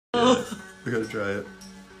We gotta try it.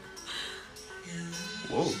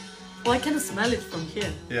 Whoa. Well, I can smell it from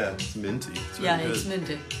here. Yeah, it's minty. It's yeah, really it's good.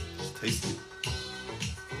 minty. It's tasty.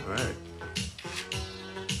 Alright.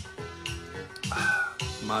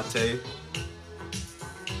 Mate.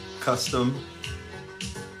 Custom.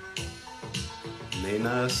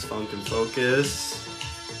 Nenas, Funk and Focus.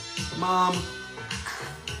 Mom.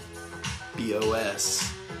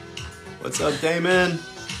 BOS. What's up, Damon?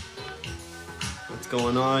 What's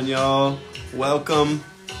going on, y'all? Welcome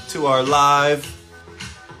to our live.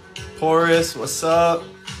 Porus, what's up?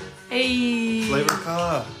 Hey. Flavor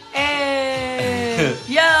Car. Hey.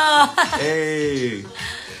 Yeah. Hey.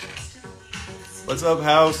 What's up,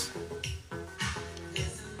 House?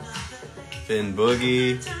 Finn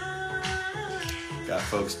Boogie. Got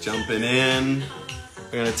folks jumping in.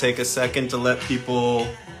 We're gonna take a second to let people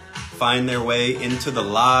find their way into the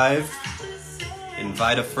live.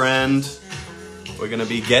 Invite a friend. We're gonna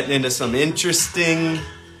be getting into some interesting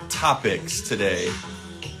topics today.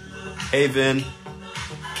 Hey, Vin.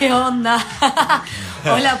 ¿Qué onda?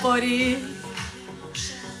 Hola, Pori.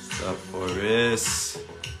 What's up, Boris?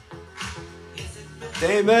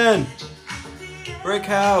 Damon! Brick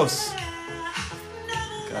House!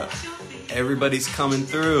 Everybody's coming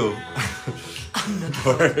through.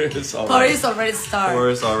 Boris Pori's already started.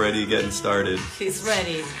 Boris already getting started. He's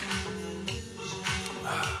ready.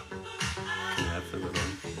 Can I have a little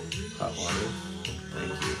hot water?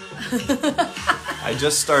 Thank you. I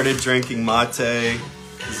just started drinking mate.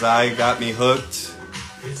 Zai got me hooked.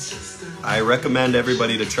 I recommend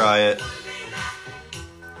everybody to try it.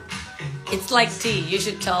 It's like tea. You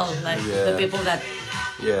should tell the people that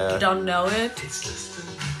don't know it.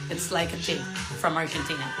 It's like a tea from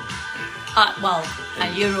Argentina.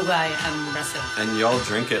 And Uruguay and Brazil. And y'all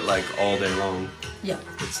drink it like all day long. Yeah.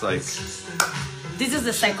 It's like This is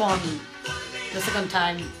the second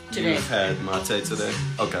time today. you've had mate today?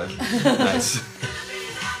 Okay. Nice.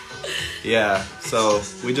 Yeah, so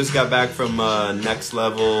we just got back from Next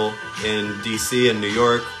Level in DC and New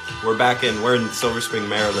York. We're in Silver Spring,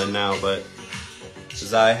 Maryland now, but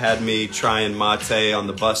Zai had me trying mate on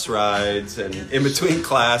the bus rides and in between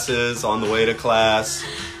classes, on the way to class.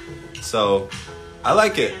 So I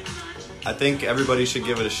like it. I think everybody should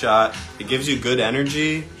give it a shot. It gives you good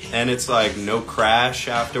energy and it's like no crash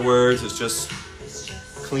afterwards. It's just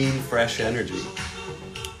clean, fresh energy.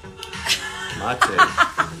 Mate.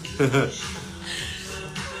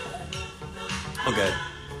 Okay.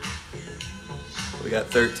 We got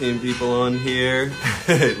 13 people on here.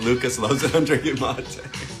 Lucas loves it. I'm drinking mate.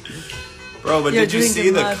 Bro, but did you see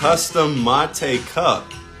the custom mate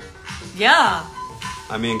cup? Yeah.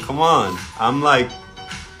 I mean, come on. I'm like,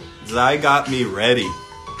 Zai got me ready.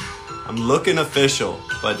 I'm looking official,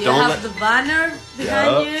 but You don't have the banner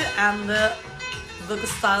behind you and the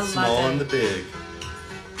Lucas style small mate. and the big.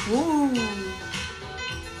 Ooh.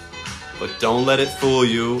 But don't let it fool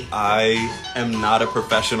you. I am not a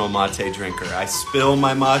professional mate drinker. I spill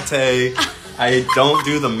my mate. I don't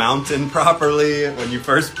do the mountain properly when you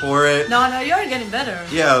first pour it. No, you're getting better.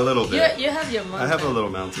 Yeah, a little bit. You have your mountain. I have a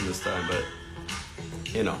little mountain this time, but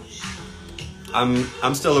you know,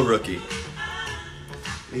 I'm still a rookie.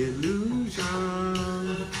 Illusion.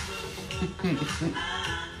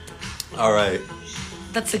 All right.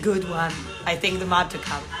 That's a good one. I think the mate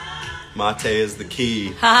cup. Mate is the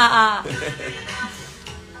key.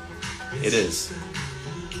 It is.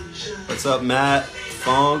 What's up, Matt?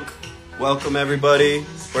 Funk. Welcome, everybody.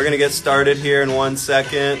 We're going to get started here in 1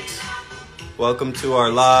 second. Welcome to our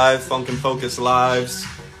live, Funk and Focus Lives.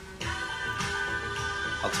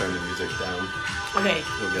 I'll turn the music down. Okay.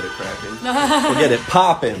 We'll get it cracking. We'll get it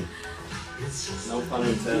popping. No pun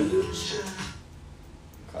intended.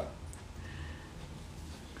 Okay.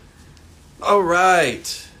 All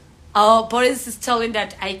right. Oh, Boris is telling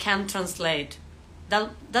that I can translate.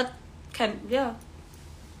 That can, yeah.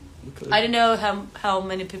 Okay. I don't know how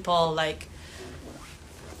many people like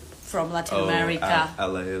from Latin America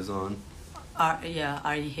LA is on. are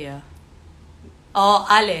here. Oh,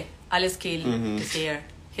 Ale Skill is here.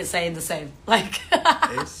 He's saying the same. Like.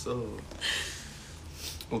 Eso.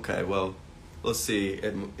 Okay, well, let's see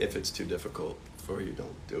if it's too difficult for you.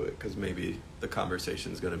 Don't do it because maybe the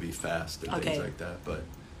conversation's gonna be fast and things like that. But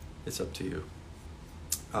it's up to you.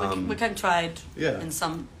 We can try it Yeah. in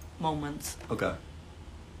some moments. Okay.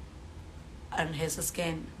 And his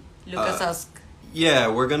skin. Lucas asked. Yeah,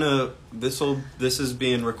 we're gonna. This is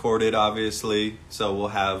being recorded, obviously, so we'll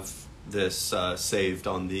have this saved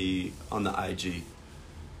on the IG,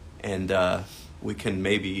 and we can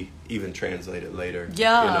maybe even translate it later.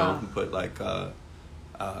 Yeah. You know, put like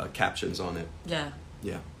captions on it. Yeah.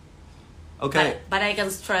 Yeah. Okay. But I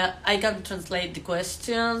can translate the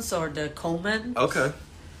questions or the comments. Okay.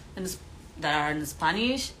 That are in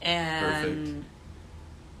Spanish Perfect.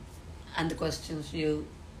 And the questions you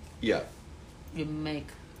make.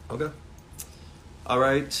 Okay. All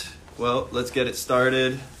right. Well, let's get it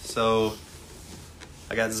started. So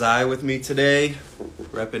I got Zai with me today,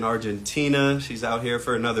 repping Argentina. She's out here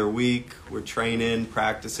for another week. We're training,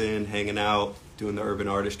 practicing, hanging out, doing the urban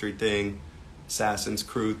artistry thing, Assassin's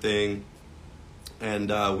Crew thing.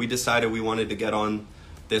 And we decided we wanted to get on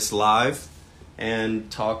this live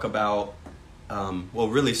and talk about,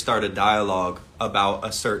 really start a dialogue about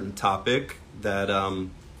a certain topic that,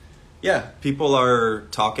 people are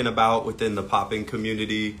talking about within the popping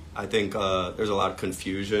community. I think there's a lot of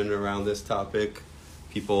confusion around this topic.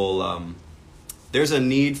 People, there's a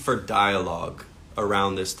need for dialogue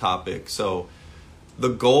around this topic. So the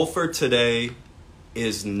goal for today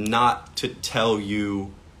is not to tell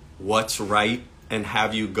you what's right and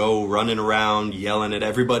have you go running around yelling at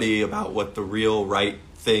everybody about what the real right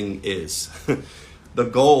thing is. The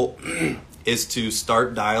goal is to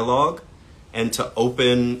start dialogue and to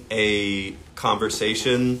open a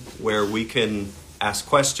conversation where we can ask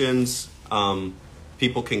questions,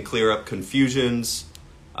 people can clear up confusions,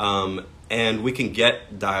 and we can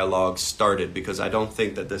get dialogue started, because I don't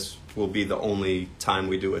think that this will be the only time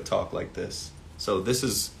we do a talk like this. So this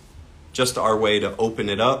is just our way to open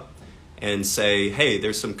it up and say, hey,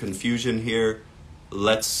 there's some confusion here.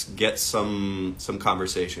 Let's get some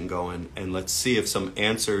conversation going, and let's see if some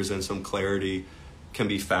answers and some clarity can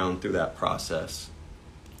be found through that process.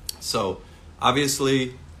 So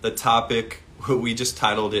obviously the topic, we just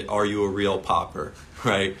titled it, Are You a Real Popper?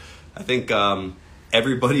 Right? I think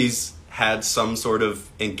everybody's had some sort of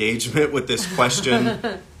engagement with this question.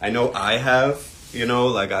 I know I have,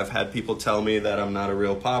 like I've had people tell me that I'm not a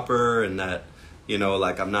real popper, and that,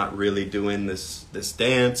 like I'm not really doing this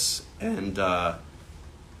dance. And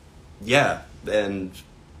and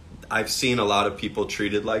I've seen a lot of people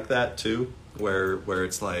treated like that too, where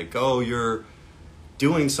it's like, oh, you're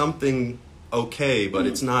doing something okay, but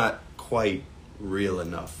it's not quite real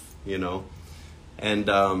enough, And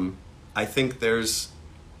I think there's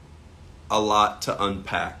a lot to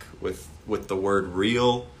unpack with the word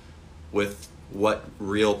real, with what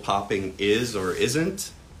real popping is or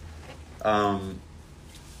isn't. And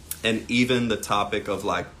even the topic of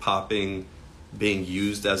like popping being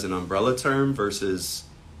used as an umbrella term versus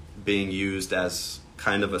being used as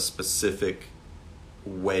kind of a specific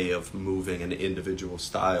way of moving an individual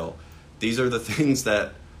style. These are the things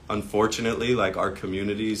that unfortunately, like, our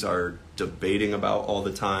communities are debating about all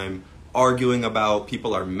the time, arguing about.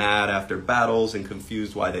 People are mad after battles and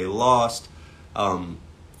confused why they lost,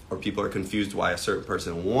 or people are confused why a certain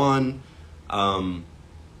person won. And,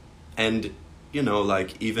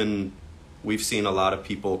 like, even we've seen a lot of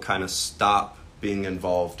people kind of stop being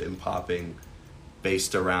involved in popping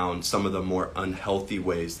based around some of the more unhealthy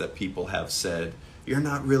ways that people have said, you're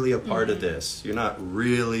not really a part of this. You're not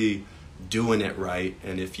really doing it right.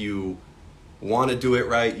 And if you want to do it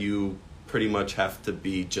right, you pretty much have to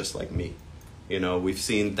be just like me. We've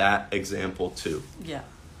seen that example too. Yeah.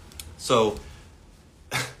 So,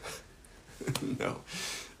 no.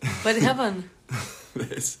 What happened?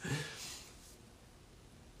 This.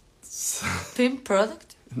 Pimp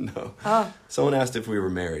product? No. Oh. Someone asked if we were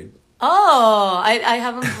married. Oh, I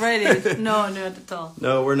haven't read it. No, not at all.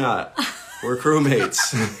 No, we're not. We're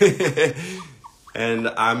crewmates. And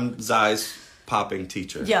I'm Zai's popping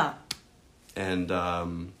teacher. Yeah. And,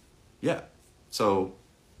 so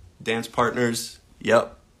dance partners,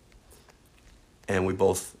 yep. And we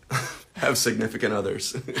both have significant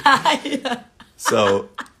others. Yeah. So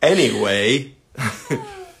anyway,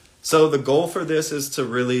 so the goal for this is to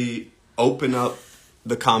really open up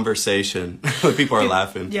the conversation. People are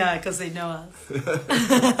laughing. Yeah, because they know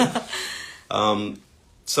us.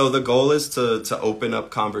 So the goal is to open up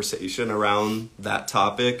conversation around that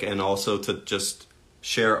topic, and also to just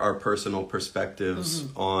share our personal perspectives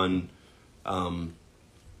on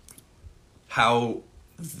how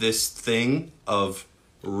this thing of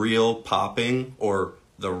real popping, or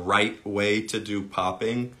the right way to do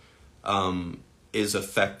popping, is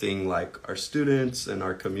affecting like our students and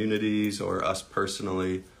our communities, or us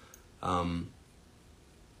personally. Do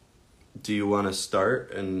you want to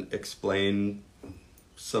start and explain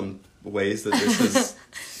some ways that this has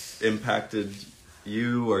impacted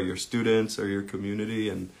you or your students or your community,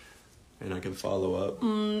 and I can follow up?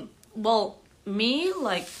 Well, me,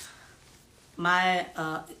 like, my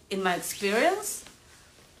in my experience,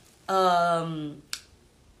 some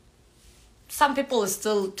people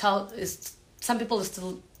still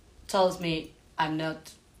tells me I'm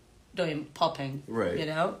not doing popping. Right. You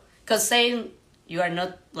know? Because saying you are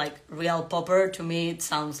not like real popper, to me it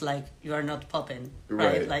sounds like you are not popping.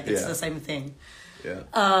 Right? Like it's the same thing. Yeah.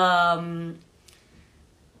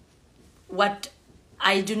 What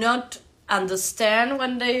I do not understand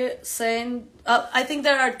when they saying, I think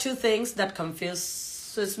there are two things that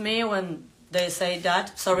confuses me when they say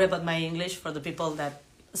that. Sorry about my English for the people that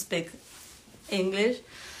speak English.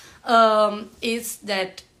 Is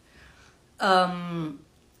that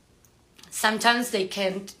sometimes they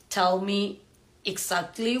can't tell me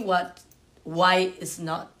exactly why it's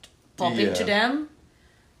not popping to them.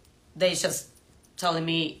 They just telling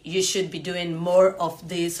me you should be doing more of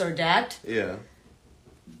this or that. Yeah.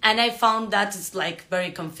 And I found that it's like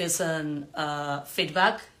very confusing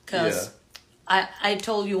feedback, because I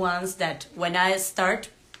told you once that when I start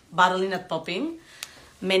battling at popping,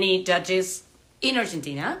 many judges in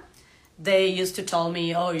Argentina, they used to tell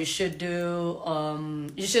me, oh, you should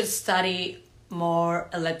study more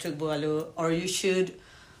electric boogaloo, or you should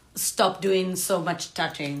stop doing so much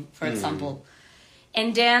touching, for example.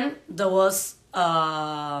 And then there was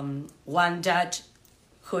one judge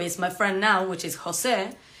who is my friend now, which is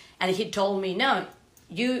Jose, and he told me, no,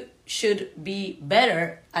 you should be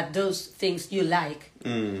better at those things you like.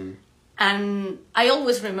 And I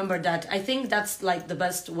always remember that. I think that's like the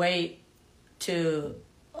best way to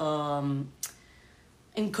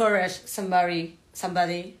encourage somebody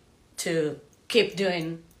to keep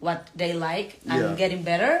doing what they like and getting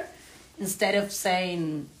better, instead of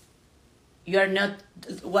saying you're not,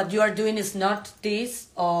 what you are doing is not this,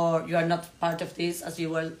 or you are not part of this, as you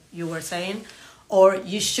were saying, or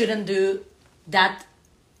you shouldn't do that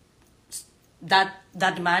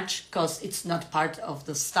much because it's not part of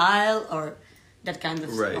the style, or that kind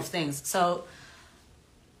of things. So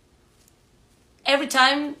every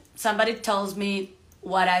time somebody tells me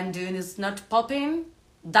what I'm doing is not popping,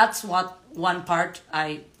 that's what one part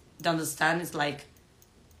I don't understand. Is like,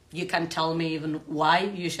 you can tell me even why.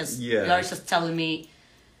 You're just telling me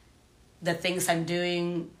the things I'm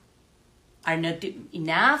doing are not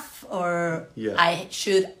enough, or I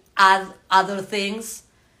should add other things,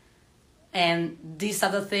 and these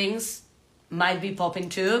other things might be popping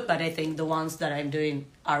too, but I think the ones that I'm doing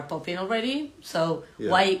are popping already. So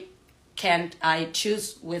why can't I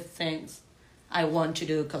choose with things I want to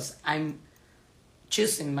do, because I'm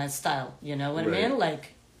choosing my style, you know what I mean?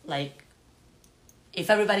 Like if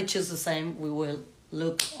everybody chooses the same, we will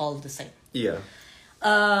look all the same. Yeah.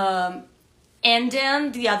 And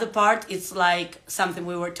then the other part is like something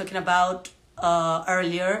we were talking about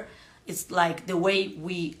earlier. It's like the way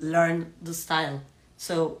we learn the style.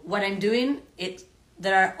 So what I'm doing,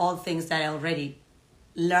 there are all things that I already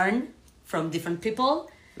learned from different people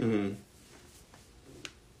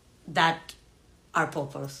that are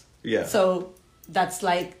poppers. Yeah. So that's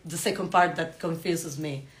like the second part that confuses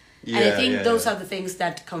me. And I think those are the things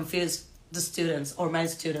that confuse the students, or my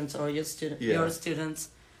students, or your students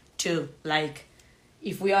too. Like,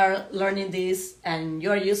 if we are learning this and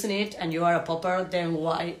you're using it and you are a popper, then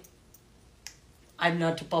why I'm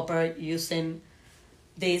not a popper using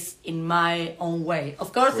this in my own way?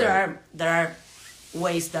 Of course, there are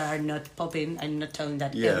ways that are not popping. I'm not telling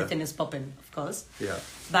that everything is popping, of course. Yeah.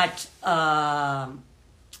 But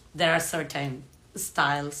there are certain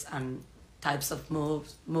styles and types of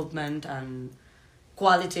movement and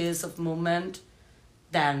qualities of movement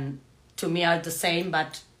that to me are the same,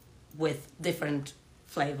 but with different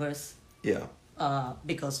flavors. Yeah.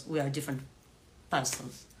 Because we are different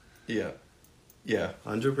persons. Yeah. Yeah,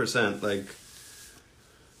 100%. Like,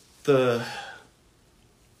 the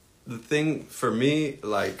thing for me,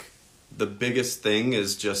 like, the biggest thing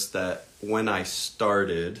is just that when I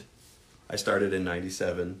started in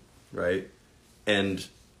 97, right? And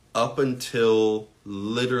up until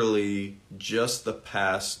literally just the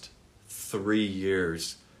past 3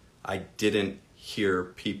 years, I didn't hear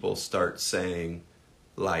people start saying,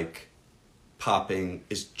 like, popping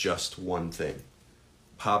is just one thing.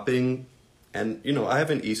 Popping, and, you know, I have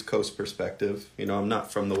an East Coast perspective. You know, I'm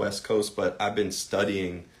not from the West Coast, but I've been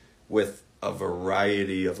studying with a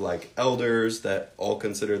variety of, like, elders that all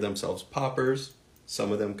consider themselves poppers.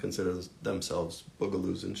 Some of them consider themselves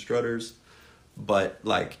boogaloos and strutters. But,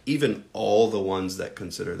 like, even all the ones that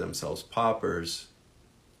consider themselves poppers,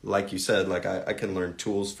 like you said, like, I can learn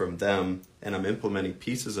tools from them, and I'm implementing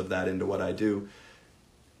pieces of that into what I do.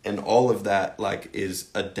 And all of that, like, is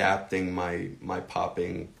adapting my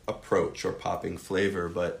popping approach or popping flavor.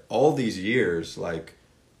 But all these years, like,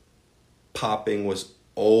 popping was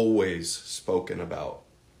always spoken about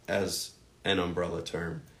as an umbrella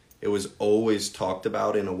term. It was always talked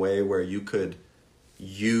about in a way where you could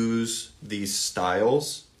use these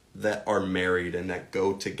styles that are married and that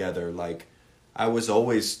go together. Like, I was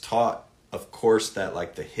always taught, of course, that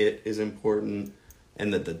like the hit is important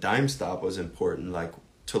and that the dime stop was important, like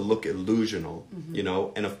to look illusional, you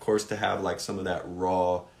know, and of course to have like some of that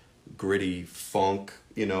raw, gritty funk,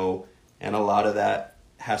 you know, and a lot of that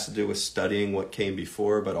has to do with studying what came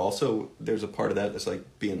before, but also there's a part of that that's like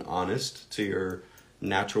being honest to your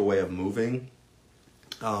natural way of moving.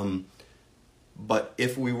 But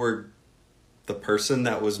if we were the person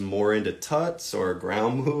that was more into tuts or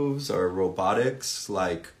ground moves or robotics,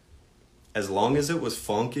 like, as long as it was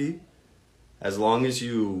funky, as long as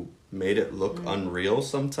you made it look unreal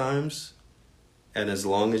sometimes, and as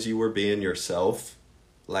long as you were being yourself,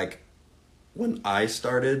 like, when I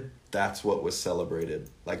started, that's what was celebrated.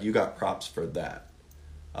 Like, you got props for that.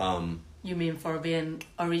 You mean for being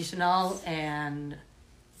original and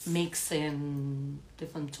mixing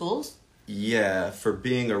different tools? Yeah, for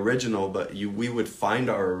being original, but we would find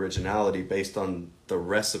our originality based on the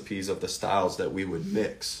recipes of the styles that we would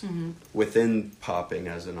mix within popping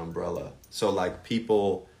as an umbrella. So like,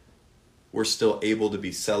 people were still able to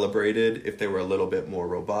be celebrated if they were a little bit more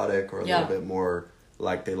robotic or a little bit more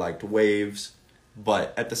like they liked waves.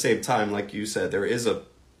 But at the same time, like you said, there is a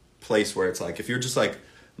place where it's like, if you're just like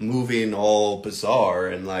moving all bizarre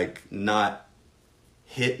and like not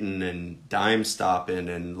hitting and dime stopping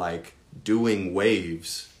and like doing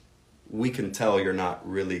waves, we can tell you're not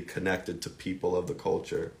really connected to people of the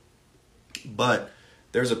culture. But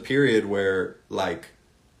there's a period where like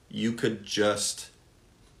you could just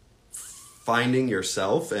finding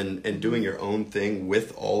yourself and doing your own thing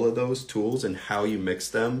with all of those tools and how you mix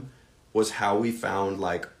them was how we found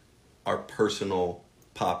like our personal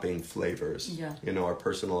popping flavors, you know, our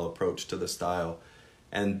personal approach to the style.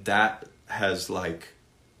 And that has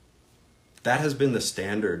been the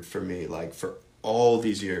standard for me, like for all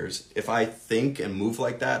these years. If I think and move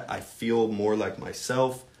like that, I feel more like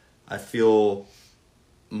myself. I feel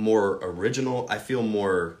more original. I feel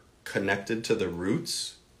more connected to the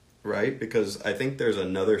roots, right? Because I think there's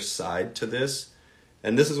another side to this.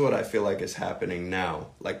 And this is what I feel like is happening now.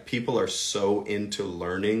 Like, people are so into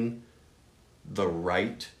learning the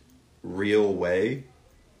right, real way,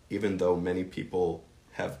 even though many people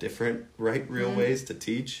have different right, real ways to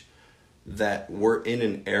teach, that we're in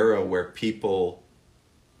an era where people,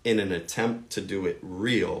 in an attempt to do it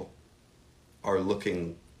real, are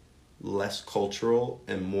looking less cultural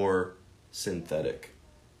and more synthetic.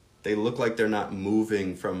 They look like they're not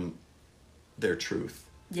moving from their truth.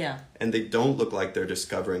 Yeah. And they don't look like they're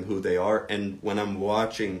discovering who they are. And when I'm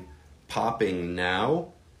watching popping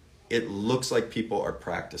now, it looks like people are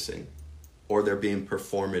practicing, or they're being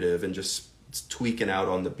performative and just tweaking out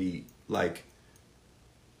on the beat. Like,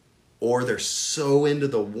 or they're so into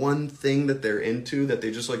the one thing that they're into that they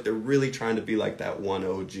just like, they're really trying to be like that one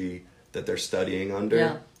OG that they're studying under.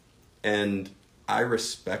 Yeah. And I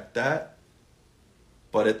respect that.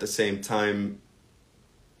 But at the same time,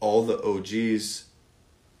 all the OGs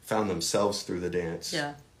found themselves through the dance.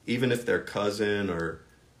 Yeah. Even if their cousin or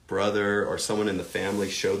brother or someone in the family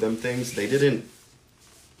showed them things, they didn't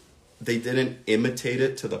imitate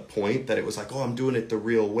it to the point that it was like, oh, I'm doing it the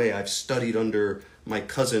real way. I've studied under my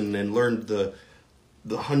cousin and learned the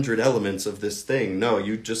 100 elements of this thing. No,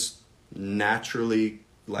 you just naturally,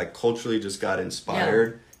 like, culturally just got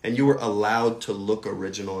inspired, and you were allowed to look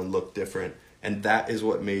original and look different. And that is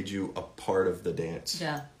what made you a part of the dance.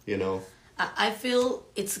 Yeah. You know? I feel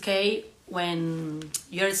it's okay when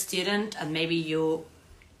you're a student and maybe you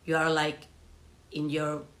are like in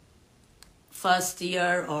your first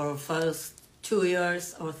year or first 2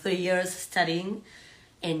 years or 3 years studying,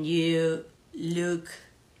 and you look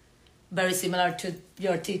very similar to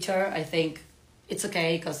your teacher. I think it's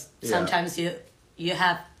okay, because sometimes you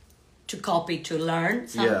have to copy to learn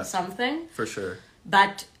something. For sure.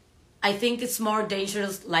 But I think it's more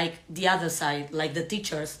dangerous like the other side, like the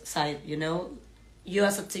teacher's side, you know? You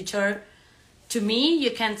as a teacher, to me, you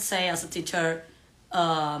can't say as a teacher,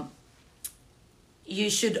 you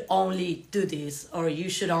should only do this, or you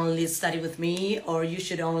should only study with me, or you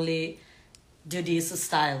should only do this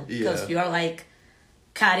style. Because you are like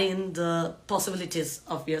cutting the possibilities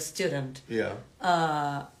of your student. Yeah.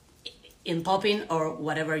 In popping or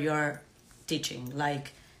whatever you're teaching.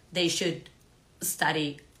 Like, they should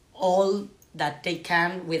study all that they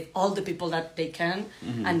can with all the people that they can,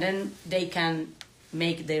 and then they can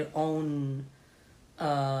make their own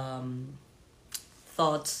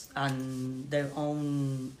thoughts and their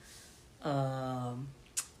own how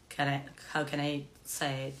can I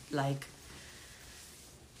say it, like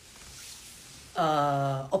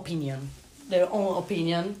opinion, their own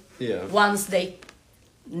opinion. Yeah. Once they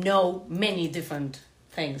know many different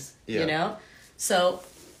things, Yeah. you know? So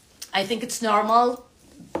I think it's normal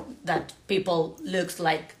that people looks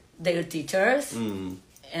like their teachers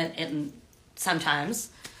and sometimes,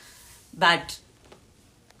 but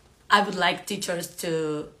I would like teachers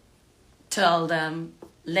to tell them,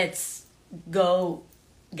 let's go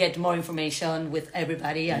get more information with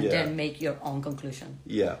everybody and Yeah. then make your own conclusion.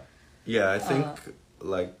 Yeah. Yeah, I think,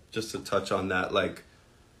 like, just to touch on that, like,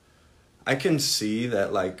 I can see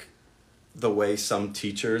that, like, the way some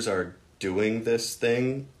teachers are doing this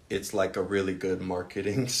thing, it's like a really good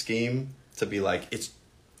marketing scheme to be like, it's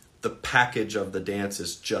the package of the dance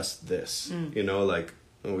is just this, you know, like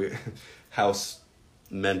House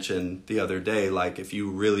mentioned the other day, like, if you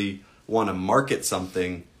really want to market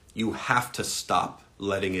something, you have to stop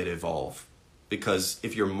letting it evolve. Because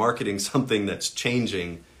if you're marketing something that's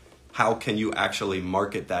changing, how can you actually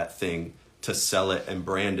market that thing to sell it and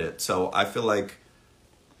brand it? So I feel like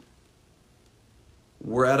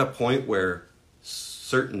we're at a point where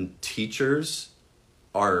certain teachers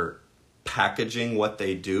are packaging what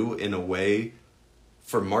they do in a way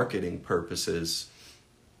for marketing purposes,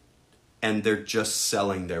 and they're just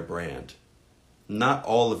selling their brand. Not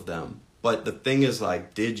all of them, but the thing is,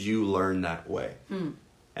 like, did you learn that way?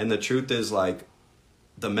 And the truth is, like,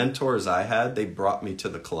 the mentors I had, they brought me to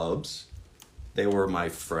the clubs. They were my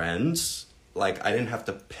friends. Like, I didn't have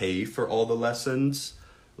to pay for all the lessons.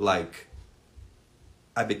 Like,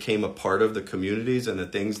 I became a part of the communities and the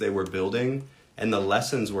things they were building. And the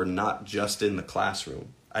lessons were not just in the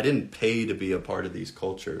classroom. I didn't pay to be a part of these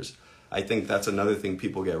cultures. I think that's another thing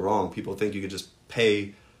people get wrong. People think you could just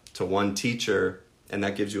pay to one teacher and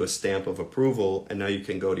that gives you a stamp of approval, and now you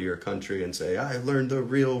can go to your country and say, I learned the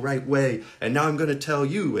real right way, and now I'm going to tell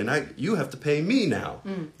you, and you have to pay me now,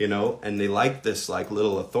 you know? And they like this, like,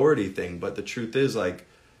 little authority thing, but the truth is, like,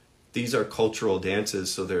 these are cultural dances,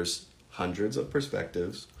 so there's hundreds of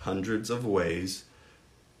perspectives, hundreds of ways,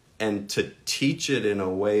 and to teach it in a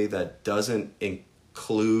way that doesn't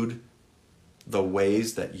include the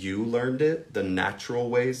ways that you learned it, the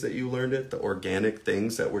natural ways that you learned it, the organic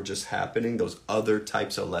things that were just happening, those other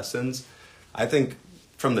types of lessons, I think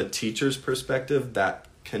from the teacher's perspective, that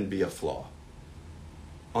can be a flaw.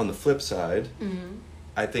 On the flip side,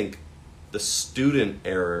 I think the student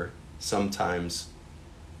error sometimes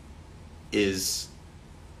is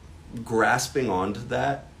grasping onto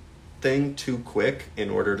that thing too quick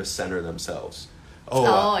in order to center themselves.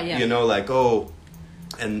 You know, like,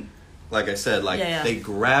 and like I said, like, they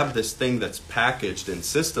grab this thing that's packaged and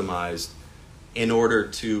systemized in order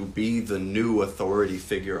to be the new authority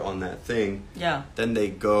figure on that thing. Yeah. Then they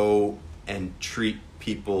go and treat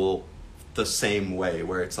people the same way,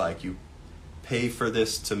 where it's like, you pay for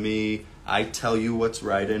this to me, I tell you what's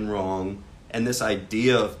right and wrong. And this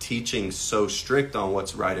idea of teaching so strict on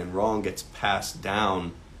what's right and wrong gets passed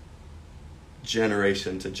down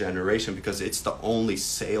generation to generation because it's the only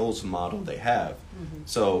sales model they have.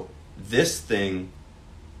 So this thing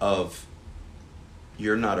of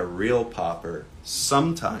you're not a real popper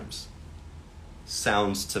sometimes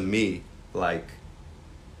sounds to me like,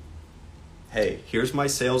 hey, here's my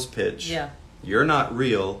sales pitch. Yeah. You're not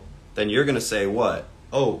real. Then you're going to say what?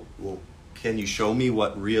 Oh, well, can you show me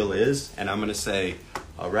what real is? And I'm going to say,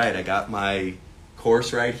 all right, I got my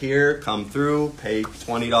course right here. Come through, pay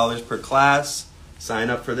 $20 per class, sign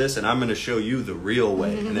up for this, and I'm going to show you the real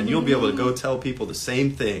way. And then you'll be able to go tell people the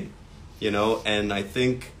same thing, you know? And I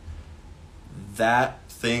think that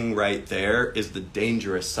thing right there is the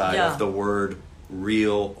dangerous side of the word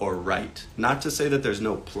real or right. Not to say that there's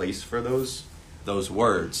no place for those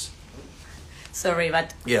words. Sorry,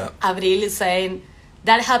 but Yeah. Avril is saying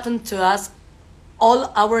that happened to us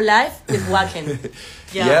all our life with walking.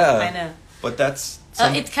 I know. But that's...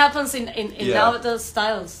 it happens in other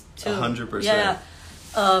styles too. 100%. Yeah.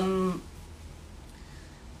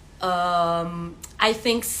 I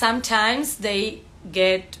think sometimes they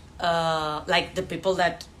get like the people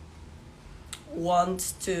that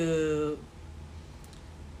want to,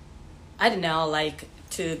 I don't know, like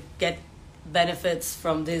to get benefits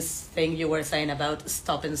from this thing you were saying about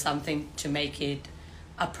stopping something to make it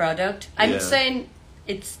a product. I'm saying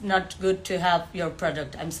it's not good to have your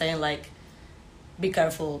product. I'm saying, like, be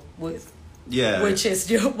careful with which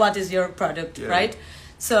is what is your product, right?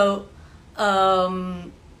 So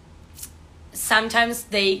sometimes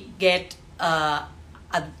they get I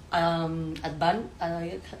don't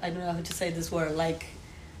know how to say this word, like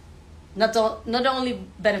not only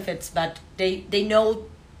benefits, but they know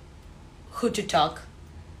who to talk,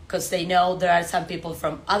 because they know there are some people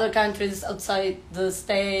from other countries outside the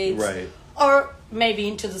States, Right. or maybe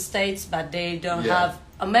into the States, but they don't have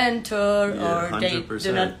a mentor, Yeah, or they do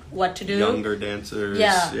 100%. not what to do. Younger dancers.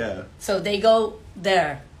 Yeah. Yeah. So they go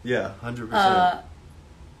there. Yeah, 100%.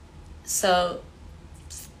 So,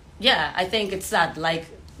 yeah, I think it's that. Like,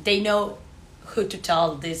 they know who to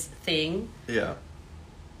tell this thing. Yeah.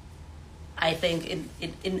 I think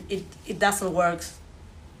it doesn't work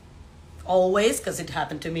always, because it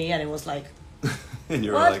happened to me and it was like, And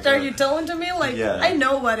you're what like, are you telling to me? Like, Yeah. I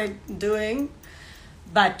know what I'm doing.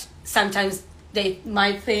 But sometimes they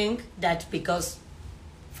might think that because,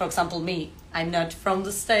 for example, me, I'm not from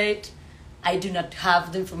the state, I do not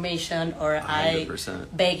have the information, or 100%. I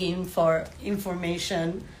begging for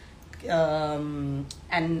information. And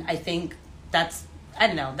I think that's, I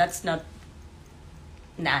don't know, that's not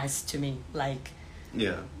nice to me. Like,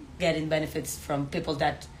 Yeah. getting benefits from people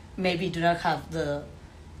that maybe do not have the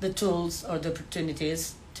tools or the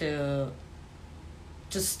opportunities to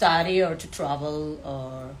study or to travel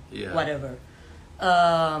or Yeah. whatever.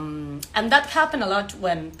 And that happened a lot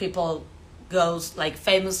when people goes, like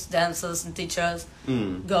famous dancers and teachers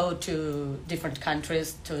go to different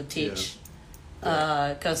countries to teach,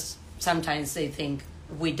 because sometimes they think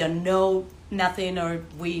we don't know nothing or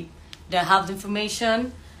we don't have the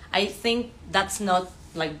information. I think that's not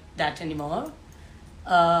like that anymore.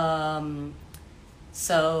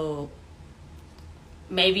 So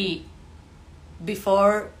maybe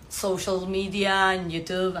before social media and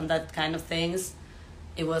YouTube and that kind of things,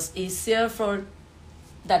 it was easier for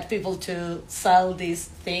that people to sell this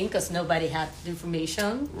thing because nobody had the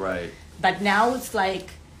information. Right. But now it's like,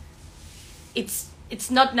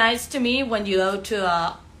 it's not nice to me when you go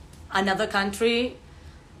to another country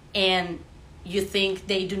and you think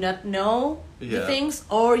they do not know the things,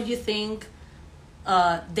 or you think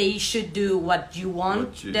they should do what you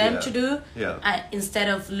want them to do, instead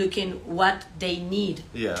of looking what they need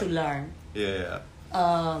to learn.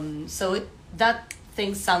 So that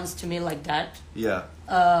thing sounds to me like that.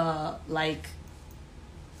 Like,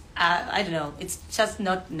 I don't know, it's just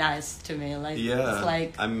not nice to me. Like, it's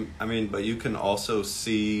like, I mean, but you can also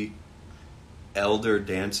see elder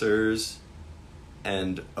dancers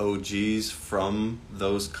and OGs from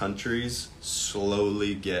those countries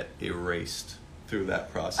slowly get erased through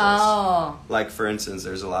that process. Oh. Like, for instance,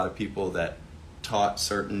 there's a lot of people that taught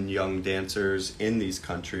certain young dancers in these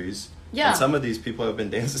countries. Yeah. And some of these people have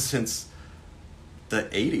been dancing since the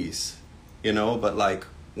 80s, you know? But, like,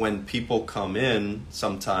 when people come in,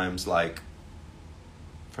 sometimes, like,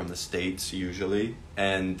 from the States usually,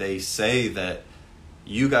 and they say that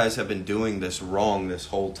you guys have been doing this wrong this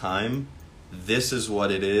whole time, this is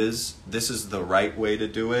what it is, this is the right way to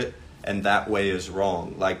do it, and that way is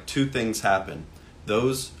wrong. Like, two things happen.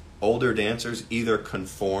 Those older dancers either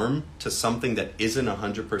conform to something that isn't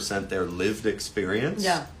 100% their lived experience,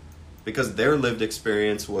 because their lived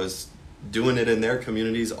experience was doing it in their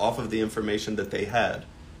communities off of the information that they had,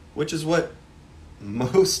 which is what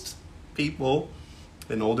most people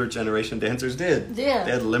and older generation dancers did. They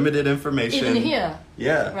had limited information. Even here.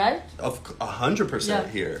 Right? Of 100%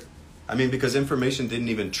 here. I mean, because information didn't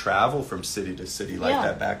even travel from city to city like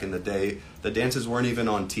that back in the day. The dances weren't even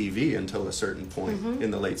on TV until a certain point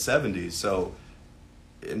in the late 70s. So,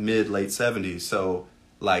 mid-late 70s. So,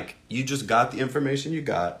 like, you just got the information you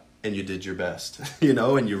got and you did your best, you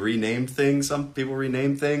know, and you renamed things. Some people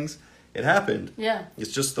renamed things. It happened. Yeah.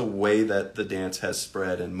 It's just the way that the dance has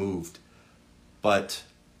spread and moved. But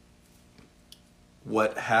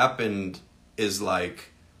what happened is,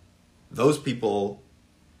 like, those people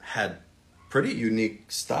had pretty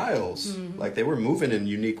unique styles. Like, they were moving in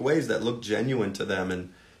unique ways that looked genuine to them,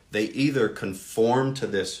 and they either conformed to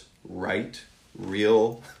this right,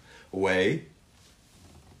 real way,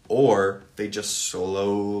 or they just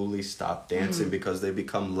slowly stop dancing because they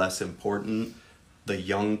become less important. The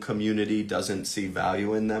young community doesn't see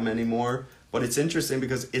value in them anymore. But it's interesting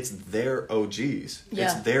because it's their OGs.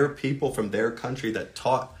 It's their people from their country that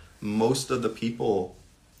taught most of the people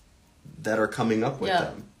that are coming up with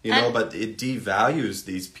them. You know, but it devalues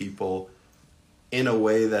these people in a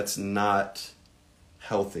way that's not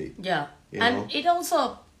healthy. Yeah. You And know? it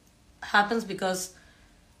also happens because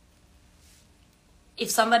if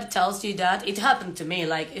somebody tells you that, it happened to me.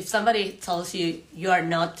 Like, if somebody tells you you are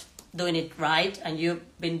not doing it right and you've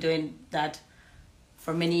been doing that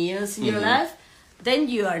for many years in your life, then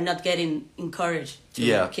you are not getting encouraged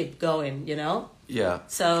to keep going, you know? Yeah.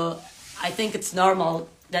 So I think it's normal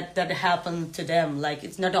that happened to them. Like,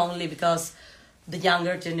 it's not only because the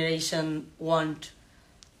younger generation won't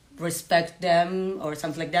respect them or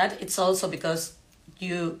something like that. It's also because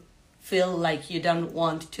you feel like you don't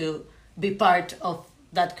want to be part of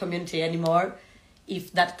that community anymore,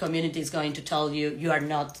 if that community is going to tell you you are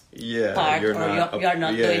not Yeah, part you're or not you're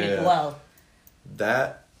not yeah, doing yeah, it yeah. well.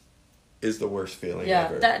 That is the worst feeling Yeah,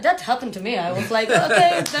 ever. that happened to me. I was like,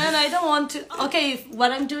 okay, then I don't want to. Okay, if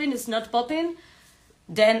what I'm doing is not popping,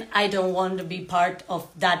 then I don't want to be part of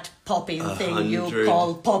that popping thing you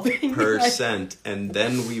call popping. %. And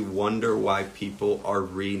then we wonder why people are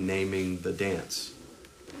renaming the dance.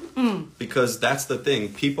 Because that's the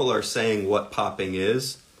thing. People are saying what popping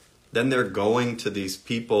is. Then they're going to these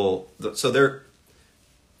people. So they're,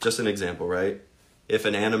 just an example, right? If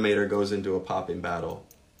an animator goes into a popping battle,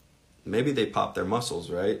 maybe they pop their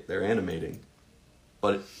muscles, right? They're animating.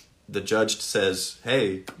 But the judge says,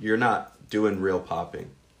 hey, you're not doing real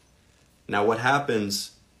popping. Now what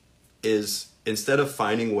happens is, instead of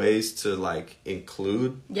finding ways to like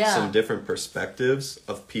include some different perspectives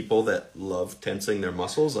of people that love tensing their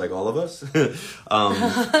muscles, like all of us,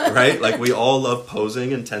 right? Like we all love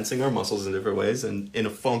posing and tensing our muscles in different ways and in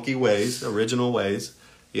funky ways, original ways,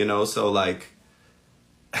 you know? So like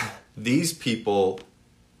these people,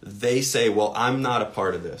 they say, well, I'm not a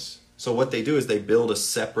part of this. So what they do is they build a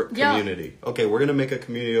separate community. Okay, we're going to make a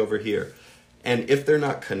community over here. And if they're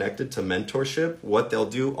not connected to mentorship, what they'll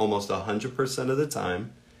do almost 100% of the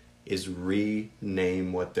time is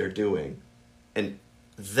rename what they're doing. And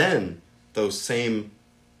then those same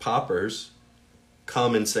poppers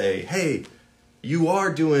come and say, hey, you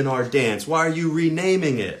are doing our dance. Why are you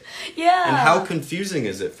renaming it? Yeah. And how confusing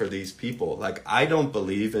is it for these people? Like, I don't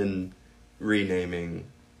believe in renaming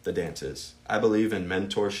the dances. I believe in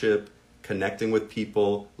mentorship, connecting with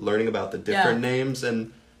people, learning about the different names,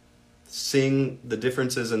 and seeing the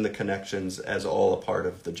differences and the connections as all a part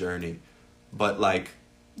of the journey. But like...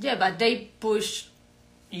 Yeah, but they push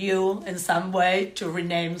you in some way to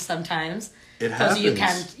rename sometimes. It happens. Because you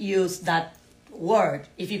can't use that word.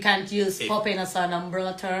 If you can't use popping as an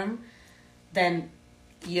umbrella term, then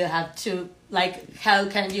you have to... Like, how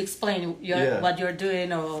can you explain what you're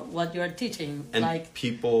doing or what you're teaching? And like,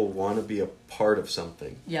 people want to be a part of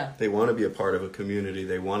something. Yeah. They want to be a part of a community.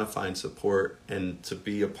 They want to find support and to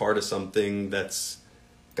be a part of something that's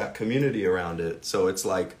got community around it. So it's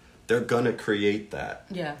like, they're going to create that.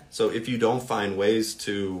 Yeah. So if you don't find ways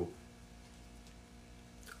to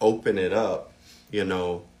open it up, you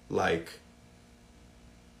know, like,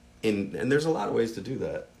 and there's a lot of ways to do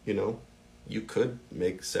that, you know. You could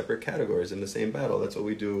make separate categories in the same battle. That's what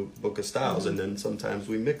we do, Book of Styles, and then sometimes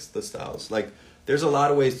we mix the styles. Like, there's a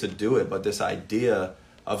lot of ways to do it, but this idea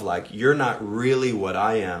of like, you're not really what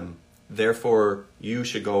I am, therefore you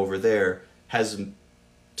should go over there, has,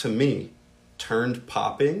 to me, turned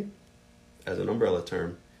popping, as an umbrella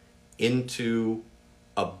term, into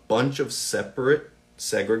a bunch of separate,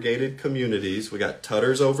 segregated communities. We got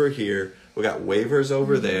tutters over here, we got wavers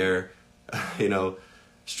over there, you know,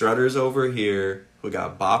 strutters over here, we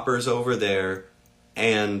got boppers over there,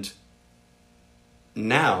 and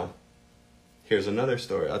now, here's another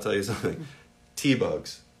story. I'll tell you something.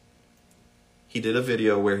 T-Bugs. He did a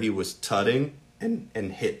video where he was tutting and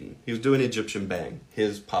hitting. He was doing Egyptian bang,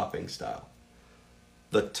 his popping style.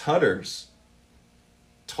 The tutters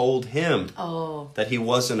told him that he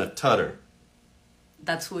wasn't a tutter.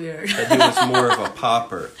 That's weird. That he was more of a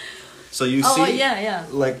popper. So you see,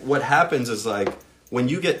 like what happens is like, when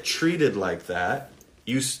you get treated like that,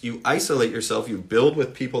 you isolate yourself, you build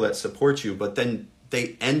with people that support you, but then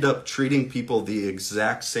they end up treating people the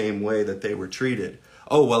exact same way that they were treated.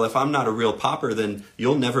 Oh, well, if I'm not a real popper, then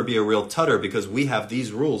you'll never be a real tutter because we have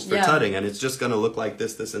these rules for tutting and it's just going to look like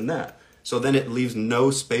this, this, and that. So then it leaves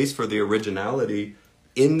no space for the originality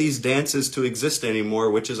in these dances to exist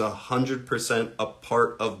anymore, which is 100% a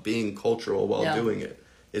part of being cultural while doing it,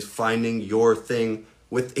 is finding your thing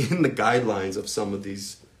within the guidelines of some of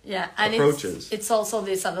these approaches. It's also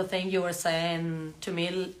this other thing you were saying to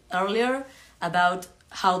me earlier about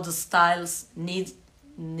how the styles needs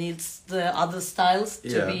the other styles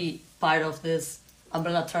to be part of this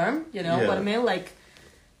umbrella term. You know what I mean? Like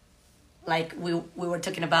we were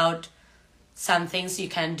talking about some things you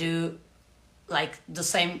can do, like the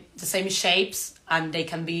same shapes, and they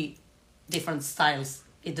can be different styles.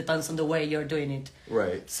 It depends on the way you're doing it.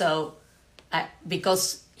 Right. So,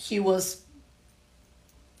 because he was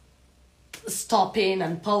stopping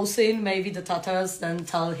and posing, maybe the Tatars then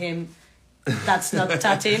tell him that's not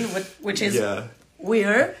tatting, which is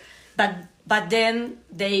weird. But then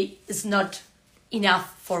it's not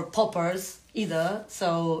enough for poppers either.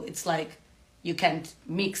 So it's like you can't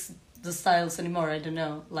mix the styles anymore. I don't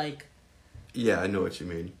know, like. Yeah, I know what you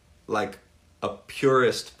mean. Like a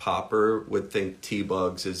purist popper would think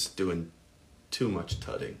T-Bugs is doing too much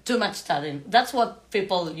tutting. Too much tutting. That's what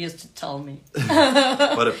people used to tell me.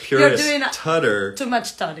 But a purist tutter too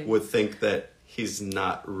much tutting would think that he's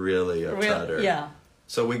not really a tutter. Yeah.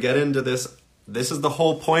 So we get into this. This is the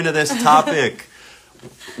whole point of this topic.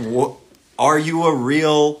 Are you a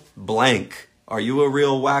real blank? Are you a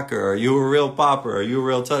real whacker? Are you a real popper? Are you a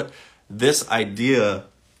real tutter? This idea,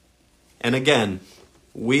 and again,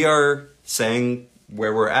 we are saying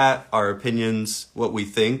where we're at, our opinions, what we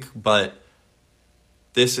think, but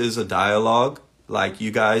this is a dialogue. Like,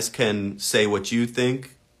 you guys can say what you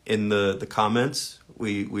think in the comments.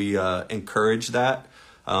 We encourage that.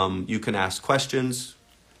 You can ask questions,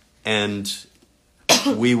 and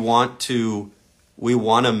we want to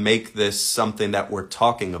make this something that we're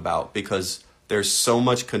talking about, because there's so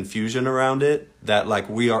much confusion around it that, like,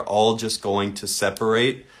 we are all just going to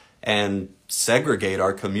separate and segregate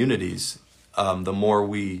our communities the more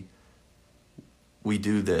we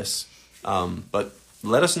do this. But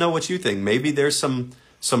let us know what you think. Maybe there's some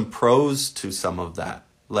pros to some of that.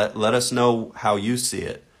 Let us know how you see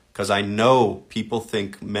it, because I know people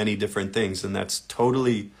think many different things, and that's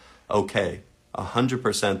totally okay.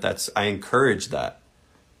 100%. I encourage that.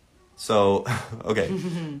 So, okay.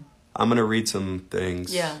 I'm going to read some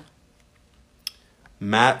things. Yeah.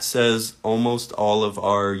 Matt says almost all of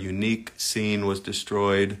our unique scene was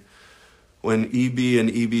destroyed when EB and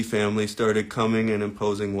EB family started coming and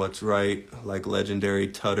imposing what's right, like legendary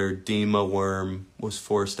tutter Dima Worm was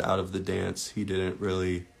forced out of the dance. He didn't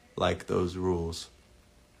really like those rules.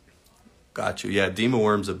 Got you. Yeah, Dima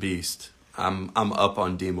Worm's a beast. I'm up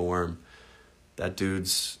on Dima Worm. That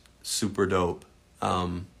dude's super dope.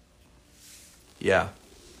 Yeah.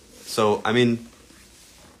 So, I mean,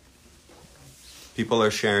 people are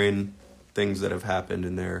sharing things that have happened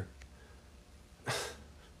in their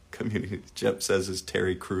community. Jep says, is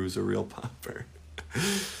Terry Crews a real popper?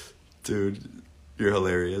 Dude, you're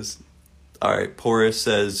hilarious. All right, Porus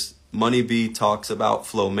says, Money B talks about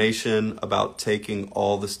Flowmation, about taking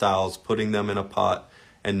all the styles, putting them in a pot,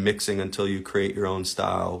 and mixing until you create your own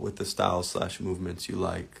style with the styles/movements you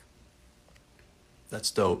like.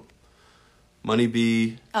 That's dope. Money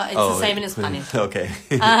B. It's the same in Spanish. Okay.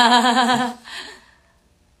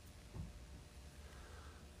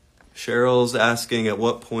 Cheryl's asking, at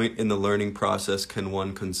what point in the learning process can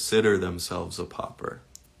one consider themselves a popper?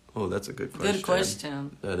 Oh, that's a good question. Good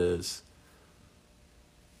question. That is.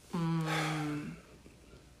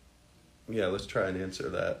 Yeah, let's try and answer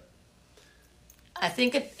that. I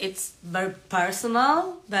think it's very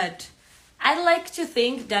personal, but I like to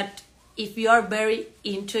think that if you are very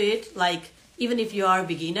into it, like, even if you are a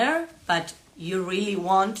beginner, but you really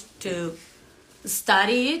want to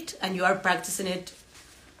study it and you are practicing it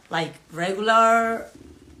like regular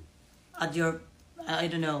at your, I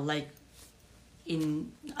don't know, like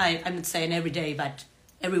I'm not saying every day, but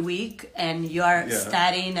every week, and you are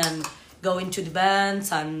studying and going to the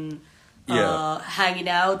bands and hanging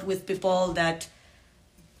out with people that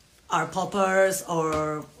are poppers,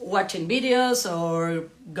 or watching videos, or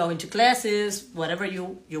going to classes, whatever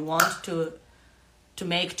you want to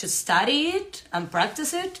make to study it and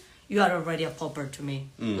practice it, you are already a popper to me.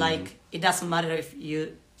 Mm. Like, it doesn't matter if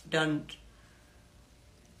you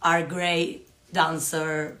are a great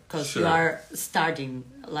dancer, because you are starting.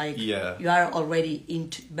 Like, you are already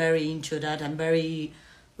very into that, and very,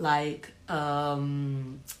 like, you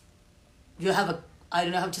have a, I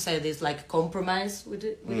don't know how to say this, like, compromise with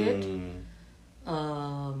it.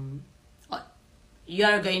 You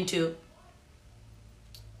are going to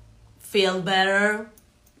feel better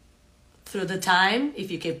through the time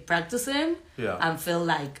if you keep practicing and feel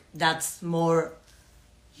like that's more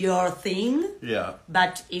your thing. Yeah.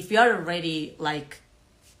 But if you're already, like,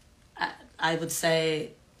 I would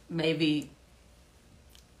say maybe,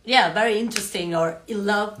 very interesting or in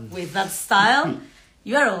love with that style,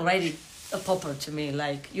 you are already a popper to me.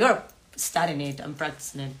 Like, you're studying it and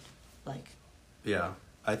practicing it. Like, yeah,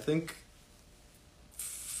 I think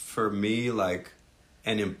for me, like,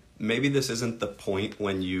 and maybe this isn't the point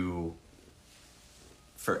when you,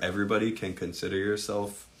 for everybody, can consider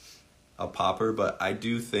yourself a popper, but I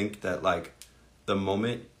do think that, like, the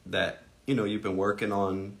moment that, you know, you've been working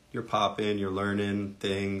on your popping, you're learning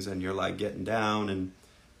things, and you're, like, getting down, and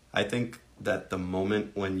I think that the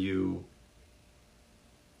moment when you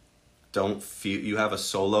don't feel, you have a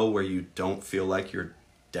solo where you don't feel like you're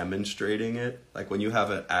demonstrating it, like when you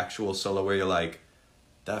have an actual solo where you're like,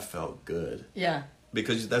 that felt good. Yeah.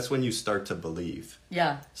 Because that's when you start to believe.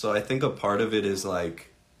 Yeah. So I think a part of it is,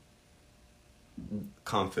 like,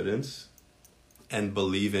 confidence and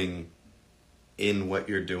believing in what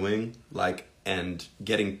you're doing, like, and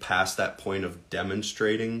getting past that point of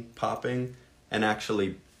demonstrating popping and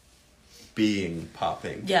actually being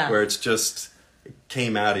popping. Yeah. Where it's just, it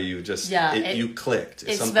came out of you, just, you clicked.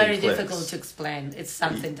 It's something very clicks. difficult to explain. It's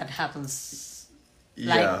something that happens,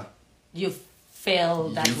 Yeah. like, you feel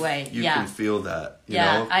that way. You yeah. can feel that, you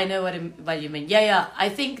yeah, know? I know what you mean. Yeah. I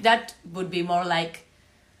think that would be more like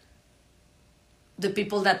the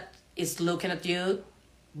people that is looking at you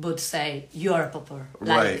would say, you're a popper.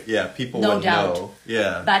 Like, right, yeah, people no would doubt. know.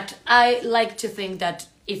 Yeah. But I like to think that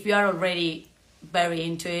if you are already very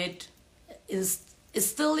into it, is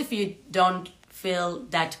still if you don't feel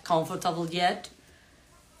that comfortable yet,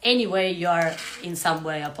 anyway, you are in some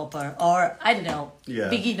way a popper, or I don't know,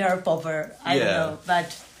 beginner popper. I don't know,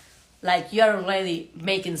 but like you're already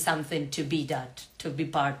making something to be that, to be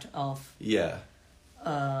part of. Yeah.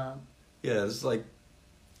 It's like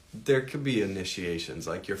there could be initiations,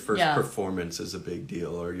 like your first performance is a big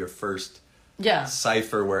deal, or your first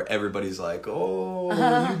cipher where everybody's like, oh,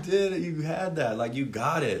 you did it, you had that, like you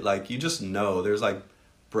got it, like you just know. There's like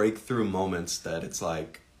breakthrough moments that it's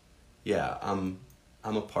like, I'm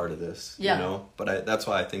a part of this, you know. But that's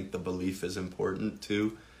why I think the belief is important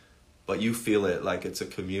too. But you feel it, like it's a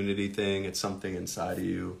community thing, it's something inside of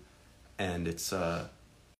you, and it's There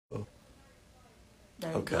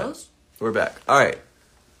it goes. We're back. All right.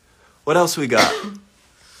 What else we got?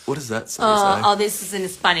 What does that say? This is in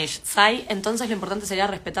Spanish. Sai, entonces lo importante sería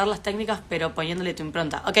respetar las técnicas, pero poniéndole tu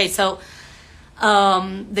impronta. Okay, so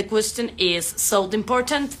the question is, so the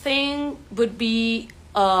important thing would be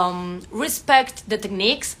respect the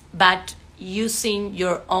techniques, but using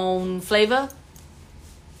your own flavor.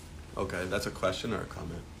 Okay, that's a question or a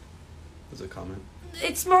comment? It's a comment.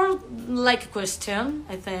 It's more like a question,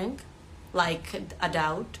 I think, like a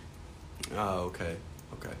doubt. Oh, okay.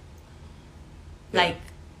 Yeah.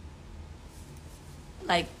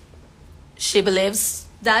 Like she believes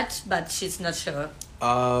that, but she's not sure.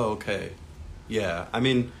 Oh, okay. Yeah, I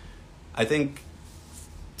mean, I think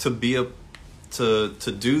to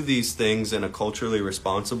do these things in a culturally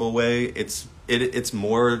responsible way, it's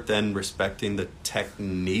more than respecting the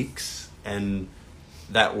techniques, and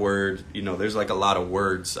that word, you know, there's like a lot of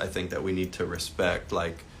words I think that we need to respect,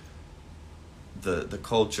 like the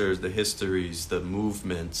cultures, the histories, the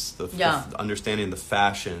movements, the understanding the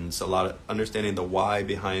fashions, a lot of understanding the why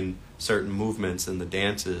behind certain movements and the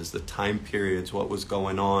dances, the time periods, what was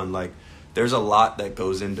going on. Like, there's a lot that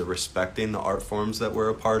goes into respecting the art forms that we're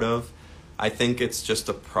a part of. I think it's just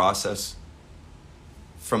a process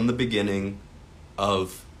from the beginning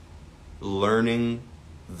of learning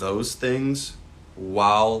those things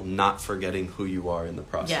while not forgetting who you are in the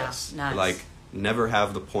process. Yeah, nice. Like, never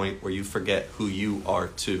have the point where you forget who you are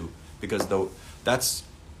too, because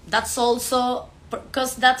that's also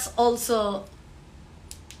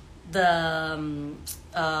the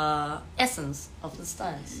essence of the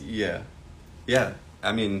styles. Yeah,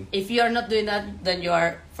 I mean, if you are not doing that, then you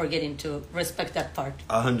are forgetting to respect that part.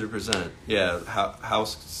 100%. Yeah,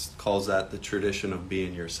 House calls that the tradition of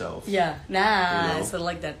being yourself. Yeah, nice. You know? I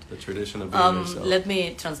like that. The tradition of being yourself. Let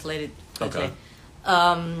me translate it quickly.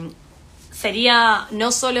 Okay. Sería no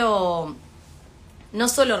solo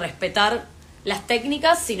respetar las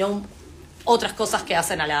técnicas, sino otras cosas que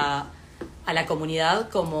hacen a la comunidad,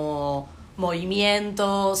 como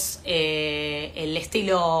movimientos, el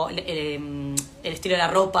estilo de la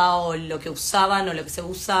ropa, o lo que usaban, o lo que se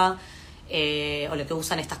usa, o lo que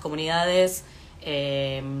usan estas comunidades,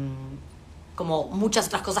 como muchas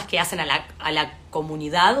otras cosas que hacen a la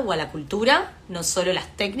comunidad o a la cultura, no solo las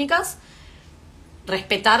técnicas.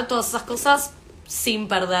 Respetar todas esas cosas sin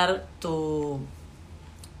perder tu...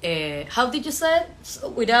 how did you say it?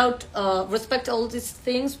 Without respect all these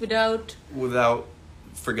things, without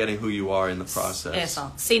forgetting who you are in the process.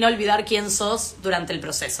 Eso, sin olvidar quién sos durante el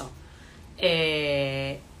proceso.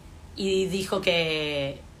 Y dijo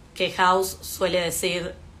que House suele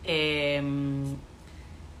decir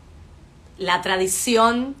la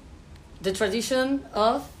tradición, the tradition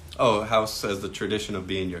of... Oh, House says the tradition of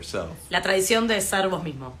being yourself. La tradición de ser vos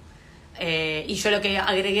mismo. Y yo lo que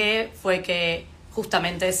agregué fue que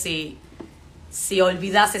justamente si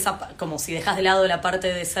olvidás como si dejas de lado la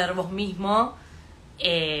parte de ser vos mismo,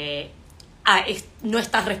 no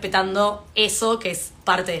estás respetando eso que es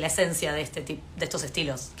parte de la esencia de estos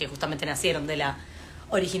estilos, que justamente nacieron de la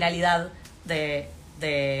originalidad de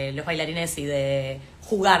los bailarines y de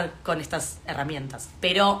jugar con estas herramientas.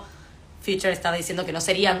 Pero Future estaba diciendo que no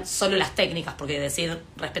serían solo las técnicas, porque decir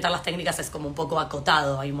respetar las técnicas es como un poco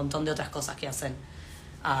acotado. Hay un montón de otras cosas que hacen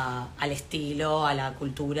al estilo, a la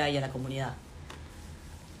cultura y a la comunidad.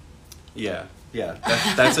 Yeah,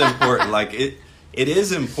 that's important. Like it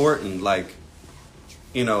is important. Like,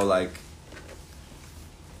 you know, like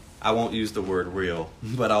I won't use the word real,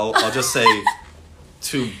 but I'll just say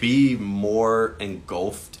to be more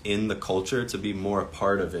engulfed in the culture, to be more a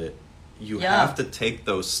part of it, you have to take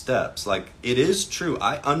those steps. Like, it is true.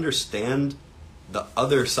 I understand the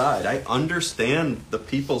other side. I understand the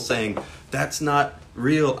people saying that's not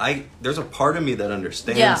real. There's a part of me that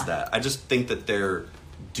understands that. I just think that they're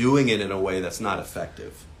doing it in a way that's not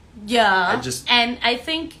effective. Yeah. And I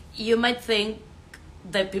think you might think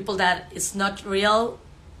the people that it's not real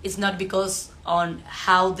is not because on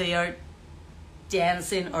how they are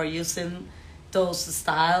dancing or using those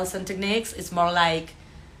styles and techniques. It's more like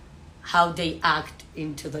how they act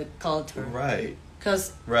into the culture. Right.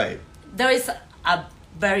 Because there is a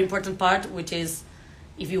very important part, which is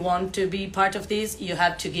if you want to be part of this, you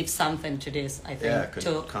have to give something to this, I think.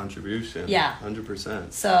 Yeah, contribution. Yeah.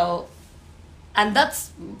 100%. So, and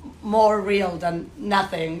that's more real than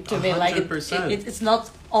nothing to me. Like, it's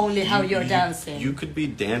not only how you're dancing. You could be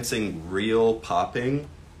dancing real popping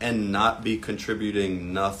and not be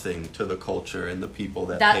contributing nothing to the culture and the people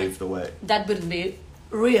that paved the way. That wouldn't be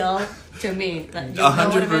real to me.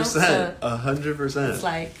 100%. 100%. It's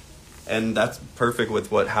like... And that's perfect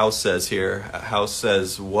with what House says here. House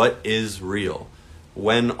says, what is real?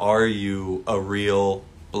 When are you a real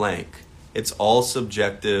blank? It's all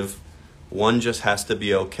subjective. One just has to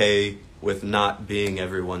be okay with not being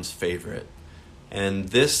everyone's favorite. And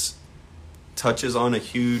this touches on a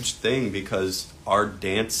huge thing because our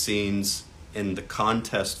dance scenes in the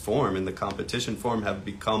contest form, in the competition form, have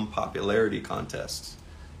become popularity contests.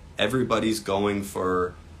 Everybody's going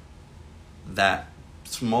for that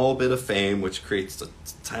small bit of fame, which creates a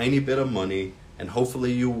tiny bit of money, and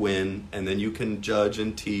hopefully you win, and then you can judge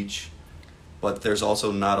and teach. But there's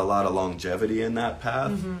also not a lot of longevity in that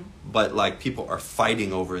path. Mm-hmm. But like, people are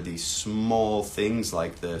fighting over these small things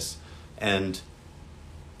like this, and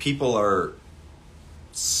people are,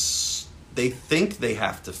 they think they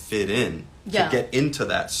have to fit in to get into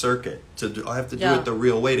that circuit. I have to do it the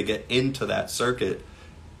real way to get into that circuit.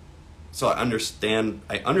 So I understand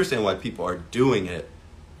why people are doing it,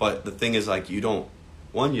 but the thing is, like, you don't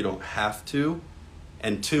have to,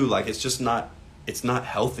 and two, like, it's not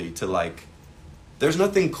healthy to, like, there's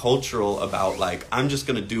nothing cultural about, like, I'm just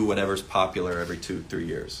going to do whatever's popular every 2-3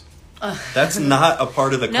 years. That's not a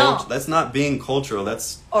part of the culture. That's not being cultural.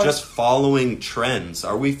 That's just following trends.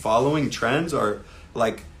 Are we following trends? Or,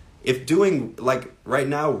 like, if doing, like, right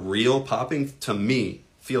now, real popping, to me,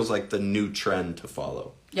 feels like the new trend to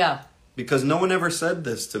follow. Yeah. Because no one ever said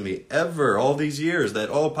this to me, ever, all these years, that,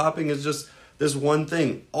 popping is just this one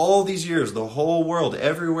thing. All these years, the whole world,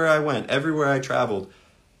 everywhere I went, everywhere I traveled,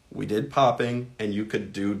 we did popping, and you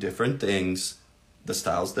could do different things. The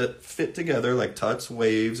styles that fit together, like tuts,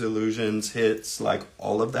 waves, illusions, hits, like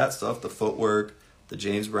all of that stuff, the footwork, the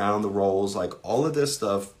James Brown, the rolls, like all of this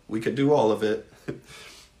stuff, we could do all of it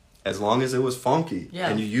as long as it was funky. Yeah.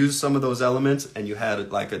 And you used some of those elements, and you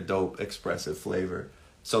had like a dope, expressive flavor.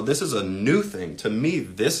 So this is a new thing. To me,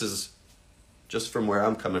 this is, just from where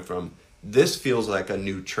I'm coming from, this feels like a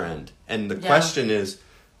new trend. And the question is,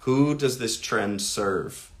 who does this trend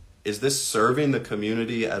serve? Is this serving the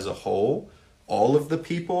community as a whole? All of the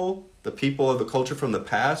people of the culture from the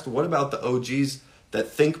past? What about the OGs that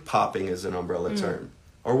think popping is an umbrella term?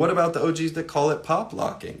 Or what about the OGs that call it pop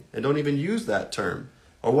locking and don't even use that term?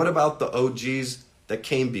 Or what about the OGs that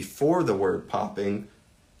came before the word popping,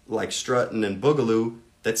 like strutting and boogaloo,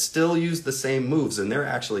 that still use the same moves, and they're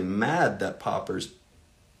actually mad that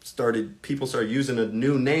people started using a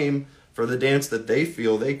new name for the dance that they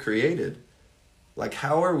feel they created. Like,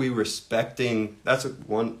 how are we respecting,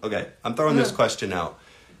 okay, I'm throwing this question out.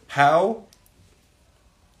 How,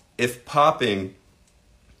 if popping,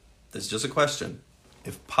 this is just a question,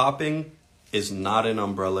 if popping is not an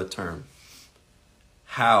umbrella term,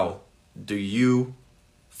 how do you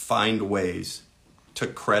find ways to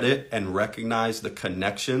credit and recognize the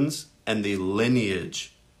connections and the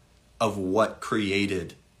lineage of what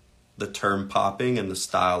created the term popping and the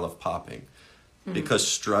style of popping? Because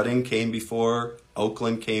strutting came before,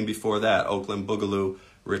 Oakland came before that, Oakland Boogaloo,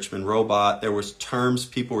 Richmond Robot. There was terms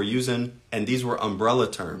people were using, and these were umbrella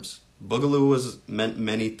terms. Boogaloo meant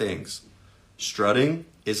many things. Strutting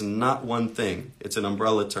is not one thing. It's an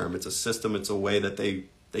umbrella term. It's a system. It's a way that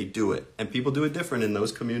they do it. And people do it different in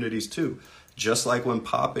those communities too. Just like when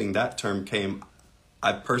popping, that term came,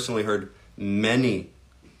 I've personally heard many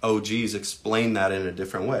OGs explain that in a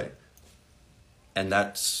different way. And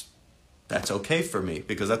that's okay for me,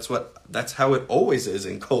 because that's how it always is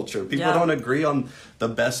in culture. People don't agree on the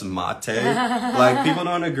best mate. Like, people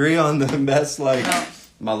don't agree on the best, like,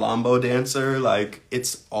 Malambo dancer. Like,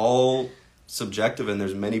 it's all subjective, and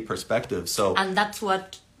there's many perspectives. So, and that's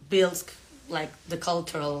what builds like the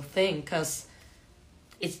cultural thing, because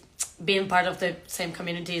it's being part of the same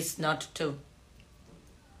community is not to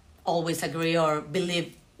always agree or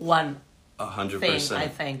believe one 100%. thing. I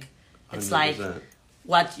think it's 100%. like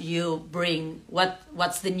what you bring,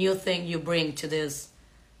 what's the new thing you bring to this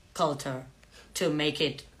culture to make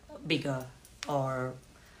it bigger, or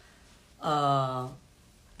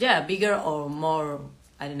bigger or more,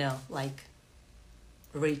 I don't know, like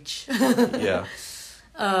rich. Yeah.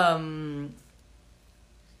 um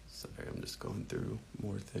Sorry, I'm just going through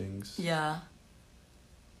more things. yeah.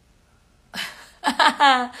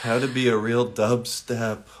 How to be a real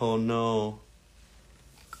dubstep. Oh no.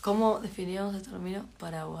 ¿Cómo definimos el término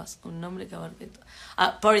paraguas? Un nombre que abarque.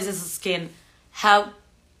 Paris' skin. How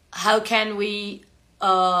can we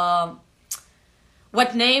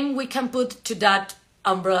what name we can put to that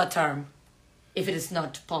umbrella term if it is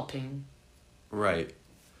not popping? Right.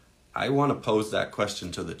 I want to pose that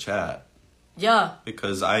question to the chat. Yeah.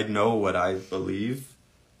 Because I know what I believe,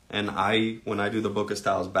 and when I do the Book of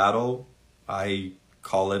Styles battle, I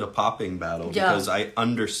call it a popping battle. Yeah. Because I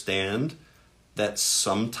understand that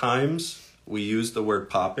sometimes we use the word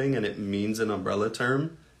popping and it means an umbrella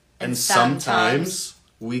term, and sometimes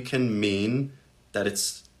we can mean that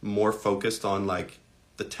it's more focused on like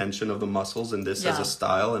the tension of the muscles, and this as a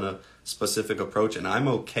style and a specific approach, and I'm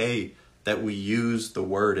okay that we use the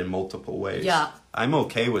word in multiple ways. Yeah. I'm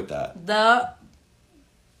okay with that. The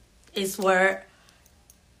is where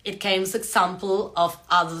it came as example of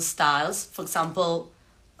other styles. For example,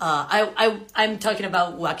 I'm talking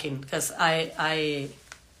about walking because I'm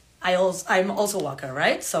also walker,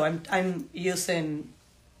 right? So I'm using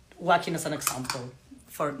walking as an example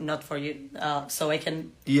not for you, so I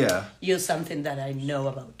can use something that I know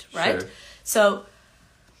about, right? Sure. So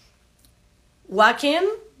walking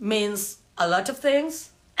means a lot of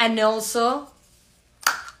things, and also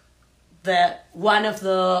one of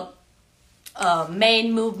the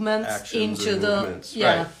main movements Actions into and the movements.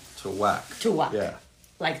 Right. To whack. Yeah.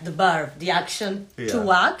 Like the verb, the action to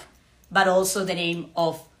whack, but also the name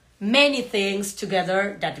of many things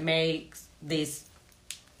together that makes this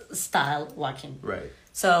style whacking. Right.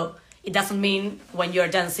 So it doesn't mean when you're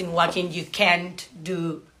dancing whacking you can't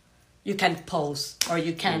pose, or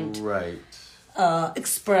you can't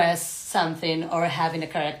express something, or having a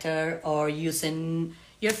character, or using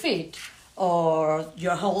your feet or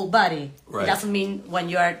your whole body. Right. It doesn't mean when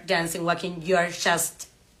you are dancing whacking you're just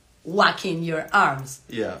whacking your arms.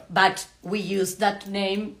 Yeah. But we use that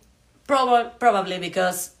name probably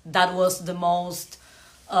because that was the most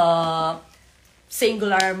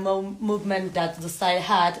singular movement that the style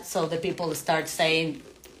had, so the people start saying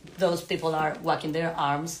those people are whacking their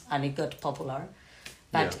arms, and it got popular.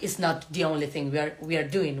 But it's not the only thing we are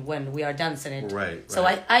doing when we are dancing it. Right. So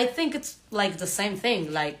I think it's like the same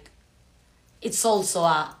thing. Like it's also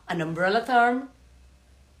an umbrella term,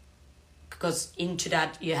 because into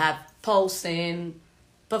that you have posing,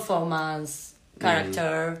 performance,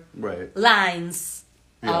 character, lines,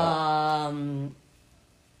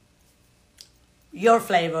 your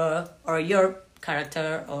flavor or your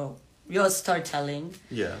character or your storytelling.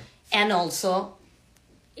 Yeah. And also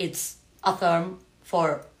it's a term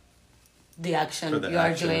for the action you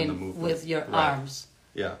are doing with your arms.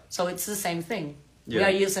 Yeah. So it's the same thing. Yeah. We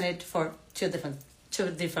are using it for two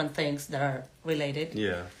different things that are related.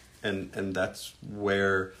 Yeah. And that's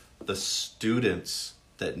where the students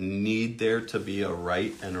that need there to be a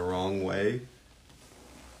right and a wrong way,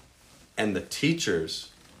 and the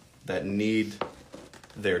teachers that need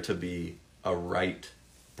there to be a right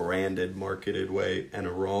branded marketed way and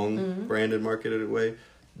a wrong branded marketed way,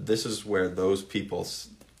 this is where those people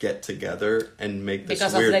get together and make this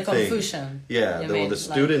because weird of the thing. Confusion. Yeah, the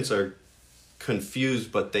students are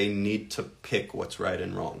confused, but they need to pick what's right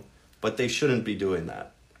and wrong. But they shouldn't be doing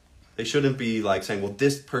that. They shouldn't be like saying, well,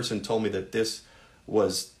 this person told me that this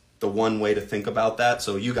was the one way to think about that,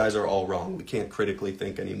 so you guys are all wrong. We can't critically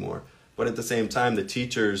think anymore. But at the same time, the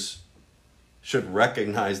teachers should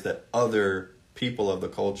recognize that other people of the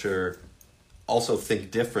culture also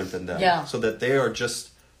think different than them. Yeah. So that they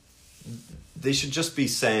should just be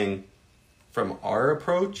saying, from our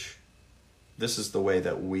approach, this is the way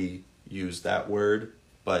that we use that word,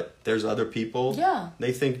 but there's other people,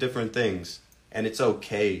 they think different things, and it's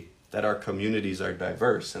okay that our communities are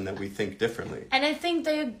diverse and that we think differently. And I think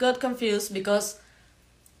they got confused because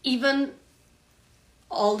even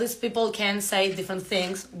all these people can say different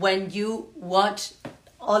things. When you watch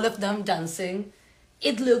all of them dancing,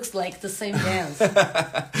 it looks like the same dance.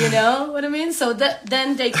 You know what I mean? So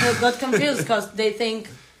then they got confused because they think,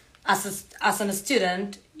 as a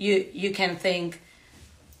student, you can think,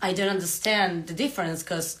 I don't understand the difference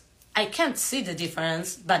because I can't see the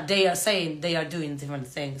difference, but they are saying they are doing different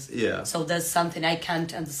things. Yeah. So there's something I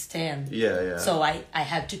can't understand. Yeah. So I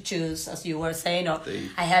had to choose, as you were saying, or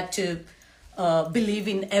I had to believe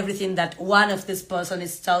in everything that one of this person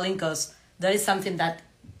is telling, because there is something that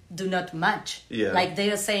do not match. Yeah. Like they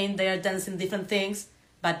are saying they are dancing different things,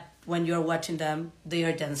 but when you're watching them, they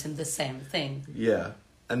are dancing the same thing. Yeah.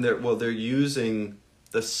 And they're using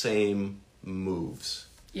the same moves.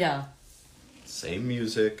 Yeah. Same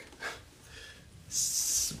music,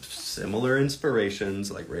 similar inspirations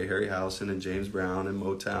like Ray Harryhausen and James Brown and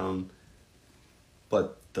Motown,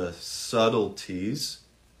 but the subtleties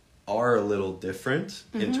are a little different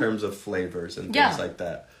in terms of flavors and things like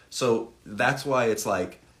that. So that's why it's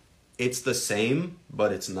like, it's the same,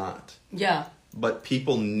 but it's not. Yeah. But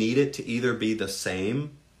people need it to either be the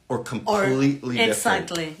same or completely different.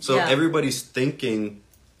 Exactly. So everybody's thinking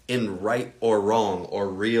in right or wrong or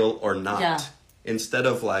real or not. Yeah. Instead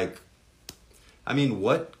of like, I mean,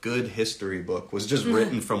 what good history book was just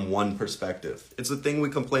written from one perspective? It's a thing we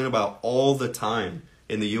complain about all the time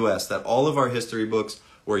in the US, that all of our history books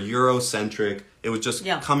were Eurocentric. It was just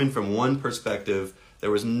coming from one perspective. There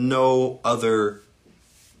was no other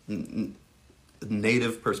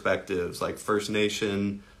native perspectives, like First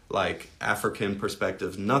Nation, like African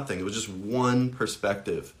perspectives, nothing. It was just one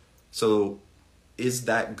perspective. So is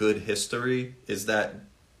that good history? Is that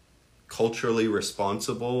culturally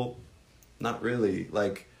responsible? Not really.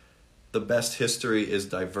 Like, the best history is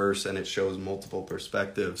diverse and it shows multiple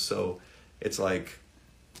perspectives. So it's like,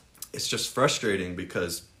 it's just frustrating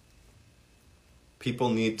because people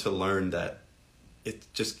need to learn that it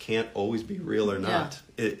just can't always be real or not.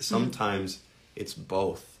 Sometimes it's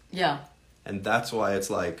both. Yeah. And that's why it's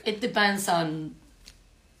like, it depends on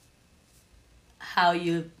how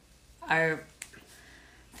you are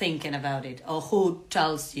thinking about it, or who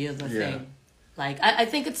tells you the thing. Like, I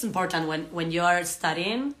think it's important when you are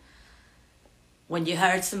studying, when you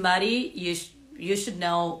heard somebody, you should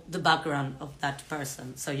know the background of that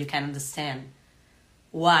person, so you can understand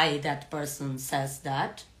why that person says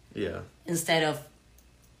that. Yeah. Instead of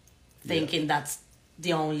thinking that's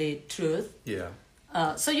the only truth. Yeah.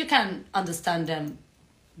 So you can understand them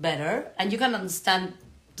better, and you can understand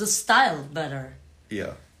the style better.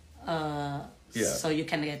 Yeah. So you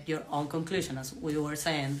can get your own conclusion, as we were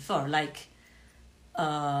saying before. Like,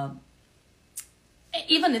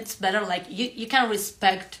 even it's better, like, you can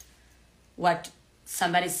respect what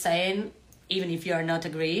somebody's saying, even if you are not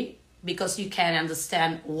agree, because you can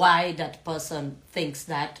understand why that person thinks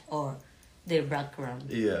that, or their background.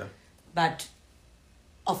 Yeah. But,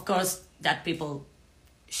 of course, that people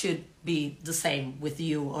should be the same with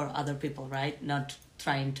you or other people, right? Not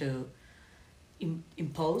trying to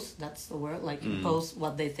impose, that's the word, like impose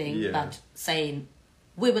what they think, but saying,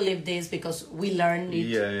 we believe this because we learned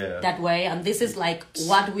it that way, and this is like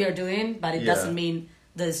what we are doing, but it doesn't mean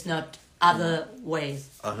there's not other ways.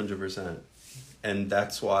 100%. And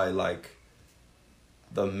that's why, like,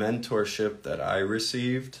 the mentorship that I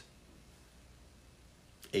received,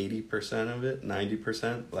 80% of it,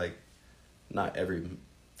 90%, like, not every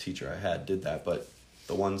teacher I had did that, but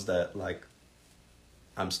the ones that, like,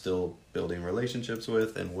 I'm still building relationships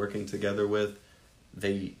with and working together with,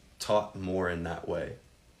 they taught more in that way.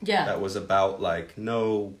 Yeah. That was about, like,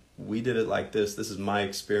 no, we did it like this is my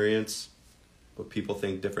experience, but people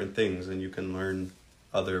think different things, and you can learn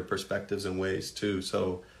other perspectives and ways too.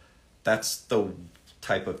 So that's the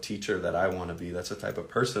type of teacher that I want to be. That's the type of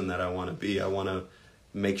person that I want to be. I want to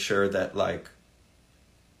make sure that, like,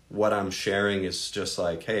 what I'm sharing is just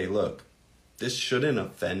like, hey, look, this shouldn't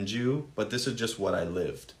offend you, but this is just what I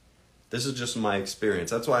lived. This is just my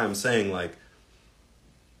experience. That's why I'm saying, like,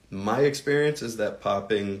 my experience is that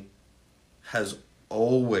popping has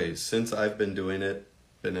always, since I've been doing it,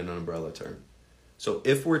 been an umbrella term. So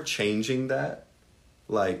if we're changing that,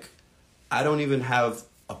 like, I don't even have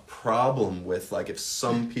a problem with, like, if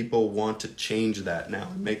some people want to change that now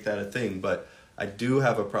and make that a thing, but I do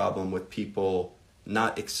have a problem with people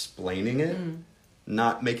not explaining it,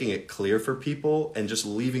 not making it clear for people, and just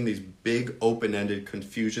leaving these big open-ended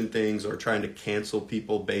confusion things, or trying to cancel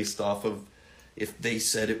people based off of if they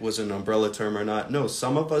said it was an umbrella term or not. No,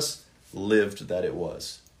 some of us lived that it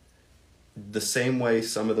was. The same way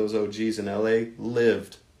some of those OGs in LA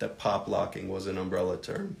lived that pop locking was an umbrella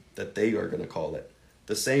term, that they are going to call it.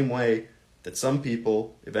 The same way that some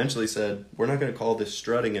people eventually said, we're not going to call this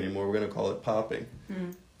strutting anymore, we're going to call it popping.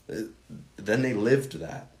 Then they lived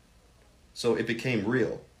that. So it became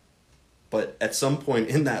real. But at some point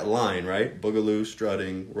in that line, right, boogaloo,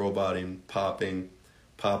 strutting, roboting, popping,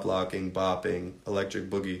 pop locking, bopping, electric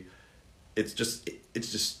boogie, it's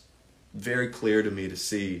just very clear to me to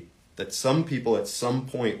see that some people at some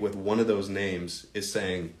point with one of those names is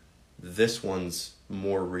saying, this one's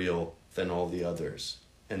more real than all the others,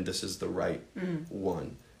 and this is the right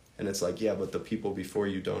one. And it's like, yeah, but the people before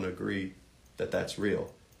you don't agree that that's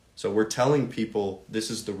real. So we're telling people this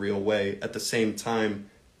is the real way. At the same time,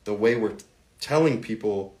 the way we're telling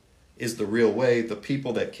people is the real way. The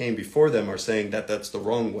people that came before them are saying that that's the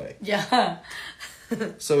wrong way. Yeah.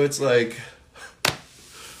 So it's like,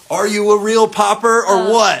 are you a real popper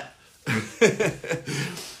or what?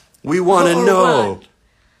 We want to know.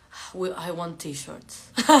 I want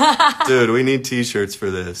t-shirts. Dude, we need t-shirts for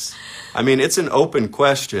this. I mean, it's an open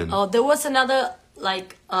question. Oh, there was another,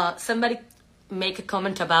 like, somebody make a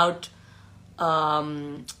comment about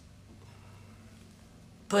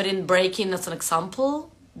putting breaking as an example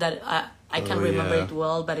that I can't remember it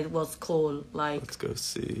well, but it was cool. Like, let's go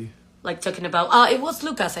see. Like talking about, it was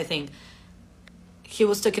Lucas, I think. He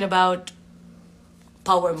was talking about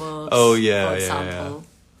power moves. Oh yeah, for example.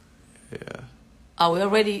 Yeah. Oh, we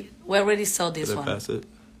already saw this Did I one. pass it?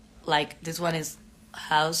 Like this one is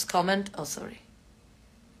house comment. Oh, sorry.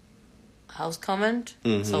 House comment.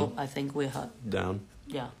 Mm-hmm. So I think we have Down.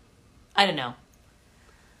 Yeah, I don't know.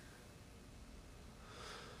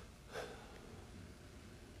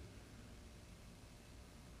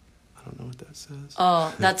 I don't know what that says.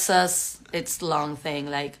 Oh, that says it's long thing.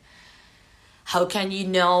 Like, how can you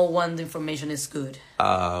know when the information is good?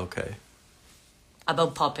 Okay.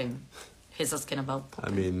 About popping. He's asking about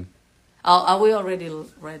popping. I mean... Oh, we already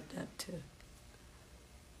read that too.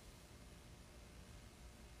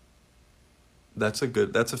 That's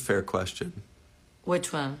a fair question.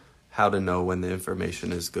 Which one? How to know when the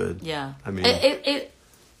information is good. Yeah. I mean...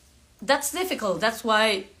 That's difficult. That's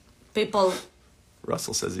why people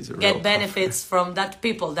Russell says he's a real get benefits from that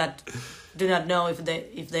people that do not know if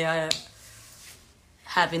they are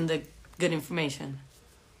having the good information.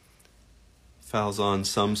 Falzon,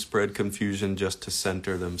 some spread confusion just to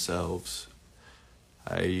center themselves.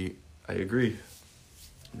 I agree.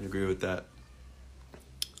 I agree with that.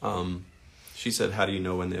 She said, how do you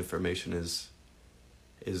know when the information is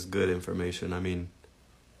good information? I mean,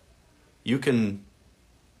 you can,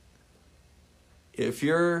 if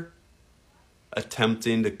you're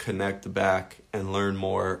attempting to connect back and learn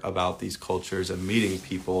more about these cultures and meeting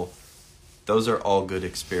people, those are all good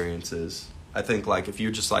experiences. I think like if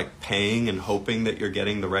you're just like paying and hoping that you're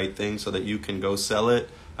getting the right thing so that you can go sell it,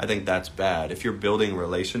 I think that's bad. If you're building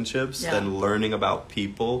relationships, then learning about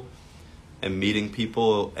people and meeting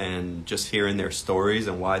people and just hearing their stories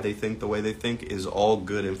and why they think the way they think is all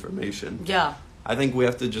good information. Yeah. I think we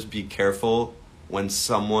have to just be careful when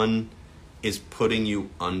someone is putting you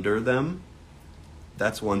under them.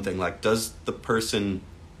 That's one thing. Like, does the person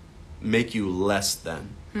make you less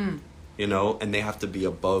than? You know, and they have to be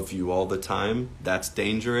above you all the time. That's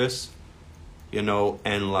dangerous. You know,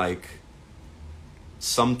 and like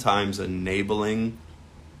sometimes enabling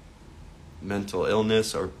mental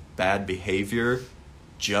illness or bad behavior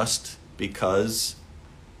just because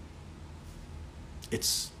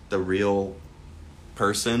it's the real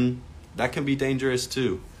person, that can be dangerous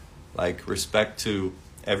too. Like, respect to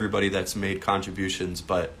everybody that's made contributions,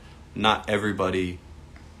 but not everybody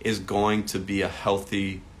is going to be a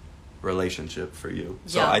healthy relationship for you.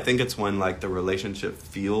 So I think it's when like the relationship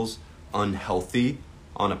feels unhealthy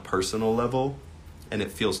on a personal level and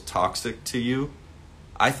it feels toxic to you.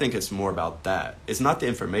 I think it's more about that. It's not the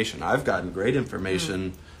information. I've gotten great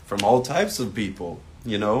information from all types of people,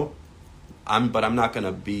 you know. But I'm not going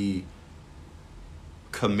to be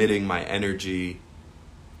committing my energy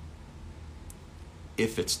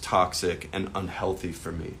if it's toxic and unhealthy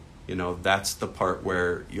for me. You know, that's the part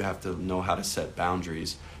where you have to know how to set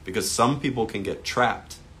boundaries, because some people can get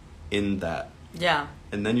trapped in that. Yeah.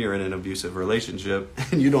 And then you're in an abusive relationship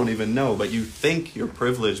and you don't even know, but you think you're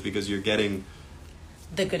privileged because you're getting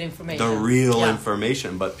the good information, the real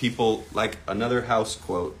information. But people, like another House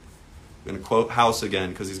quote, I'm going to quote House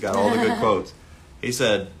again because he's got all the good quotes. He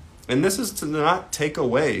said, and this is to not take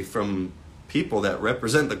away from people that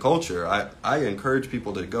represent the culture. I encourage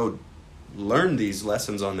people to go learn these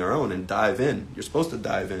lessons on their own and dive in. You're supposed to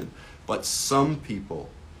dive in. But some people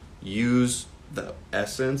use the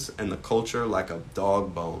essence and the culture like a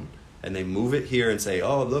dog bone. And they move it here and say,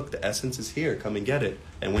 oh, look, the essence is here. Come and get it.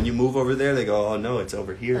 And when you move over there, they go, oh, no, it's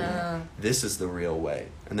over here now. This is the real way.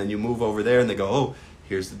 And then you move over there and they go, oh,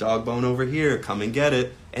 here's the dog bone over here. Come and get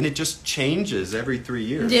it. And it just changes every 3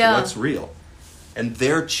 years. Yeah. What's real? And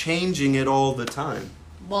they're changing it all the time.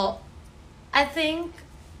 Well, I think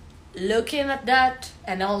looking at that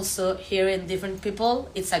and also hearing different people,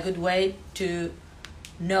 it's a good way to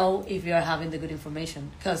know if you're having the good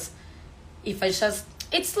information. Because if I just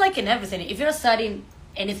it's like in everything. If you're studying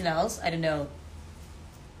anything else, I don't know,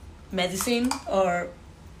 medicine or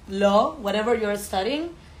law, whatever you're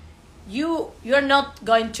studying, you're not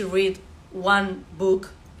going to read one book,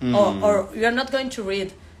 or you're not going to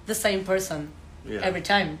read the same person every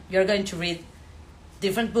time. You're going to read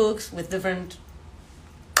different books with different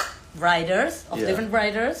writers, different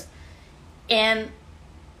writers, and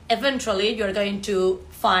eventually you're going to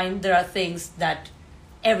find there are things that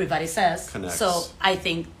everybody says. Connects. So I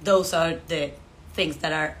think those are the things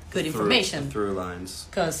that are good information. Through lines.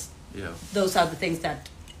 Because those are the things that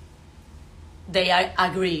they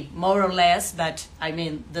agree more or less, but I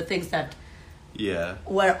mean the things that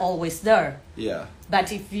were always there. Yeah.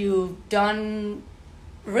 But if you don't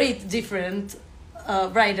read different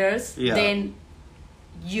writers, then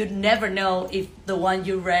you never know if the one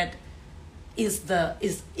you read is a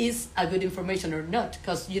good information or not,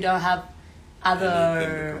 because you don't have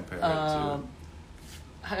other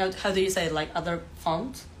how do you say it, like other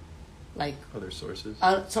fonts, like other sources.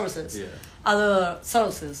 Other sources.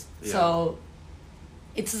 Yeah. So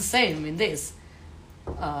it's the same in this.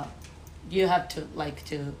 You have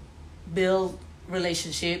to build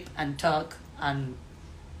relationship and talk and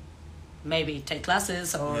maybe take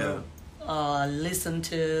classes or listen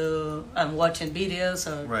to watching videos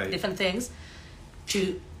or different things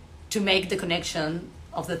to make the connection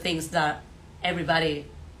of the things that everybody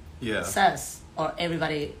says or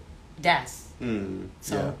everybody does.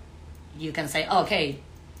 So you can say, okay,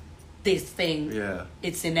 this thing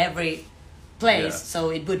it's in every place,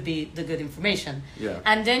 so it would be the good information.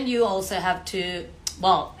 And then you also have to,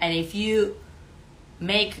 and if you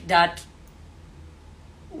make that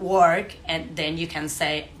work, and then you can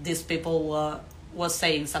say these people was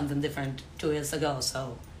saying something different 2 years ago,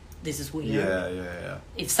 so this is weird.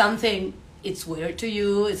 If something it's weird to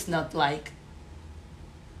you, it's not like,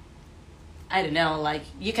 I don't know, like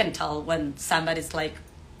you can tell when somebody's like,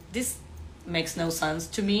 this makes no sense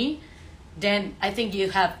to me, then I think you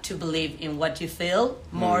have to believe in what you feel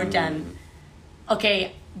more than,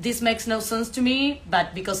 okay, this makes no sense to me,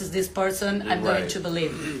 but because it's this person, I'm going to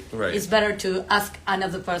believe. It's better to ask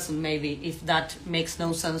another person maybe if that makes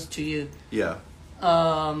no sense to you.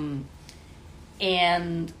 And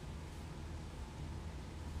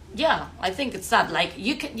I think it's that. Like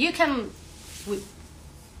you can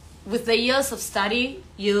with the years of study,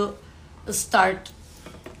 you start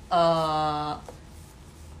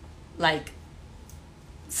like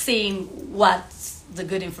seeing what's the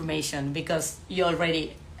good information, because you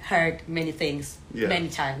already heard many things many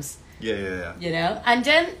times. You know, and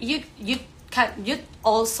then you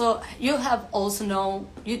also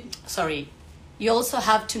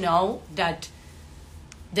have to know that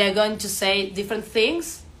they're going to say different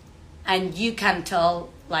things, and you can tell,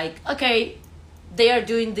 like, okay, they are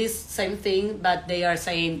doing this same thing, but they are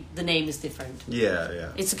saying the name is different.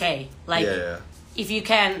 It's okay. Like if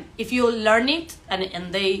you learn it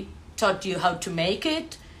and they taught you how to make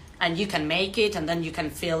it, and you can make it, and then you can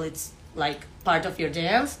feel it's like part of your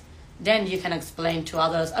dance, then you can explain to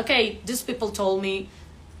others, okay, these people told me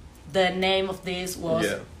the name of this was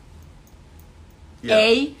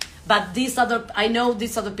A, but I know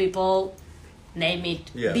these other people name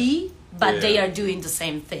it B, but they are doing the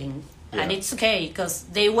same thing. And it's okay, because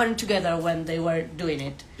they weren't together when they were doing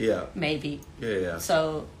it. Maybe.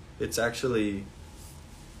 So it's actually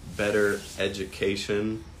better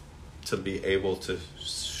education to be able to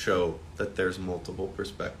show that there's multiple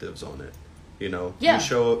perspectives on it. You know,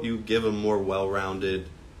 you give a more well-rounded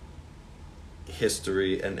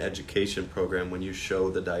history and education program when you show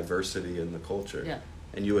the diversity in the culture.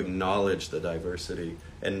 And you acknowledge the diversity,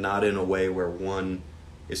 and not in a way where one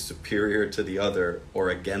is superior to the other or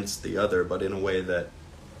against the other, but in a way that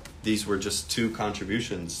these were just two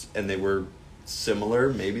contributions and they were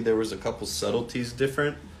similar. Maybe there was a couple subtleties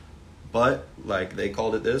different, but like they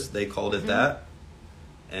called it this, they called it that,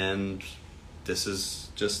 and this is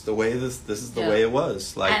just the way this is the way it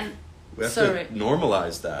was. Like, and we have to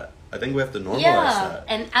normalize that. I think we have to normalize that.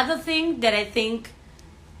 And other thing that I think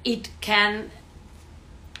it can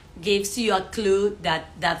gives you a clue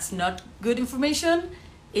that that's not good information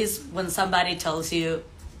is when somebody tells you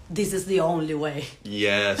this is the only way.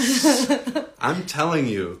 Yes. I'm telling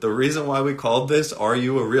you, the reason why we called this Are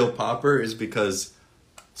You a Real Popper is because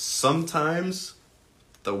sometimes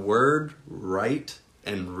the word right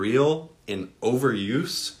and real in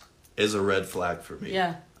overuse is a red flag for me.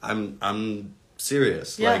 I'm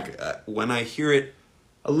serious. Like when I hear it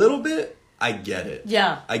a little bit, I get it.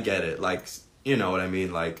 I get it. Like, you know what I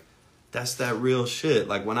mean? Like, that's that real shit.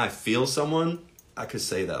 Like when I feel someone, I could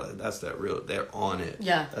say that. Like, that's that real. They're on it.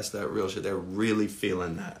 That's that real shit. They're really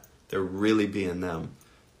feeling that. They're really being them.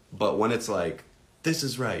 But when it's like, this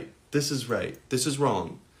is right, this is right, this is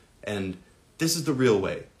wrong, and this is the real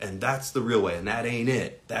way, and that's the real way, and that ain't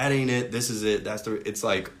it, this is it, that's the, it's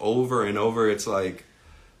like over and over, it's like,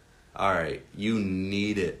 all right, you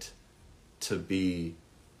need it to be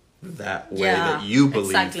that way that you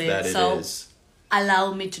believe that it is.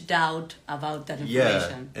 Allow me to doubt about that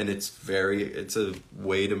information. Yeah, and it's a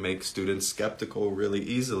way to make students skeptical really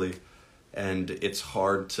easily. And it's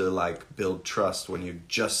hard to like build trust when you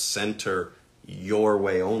just center your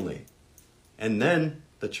way only. And then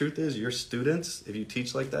the truth is your students, if you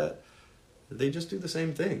teach like that, they just do the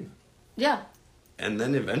same thing. Yeah. And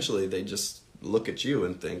then eventually they just look at you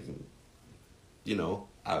and think, you know,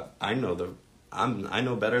 I know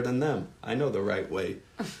better than them. I know the right way.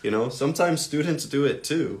 You know, sometimes students do it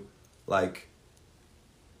too. Like,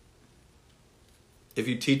 if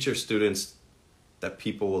you teach your students that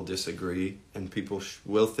people will disagree and people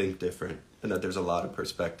will think different and that there's a lot of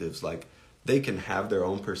perspectives, like, they can have their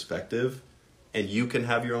own perspective and you can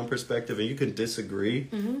have your own perspective and you can disagree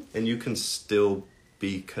and you can still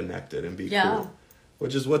be connected and be cool,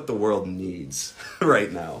 which is what the world needs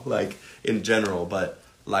right now, like, in general. But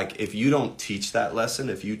like, if you don't teach that lesson,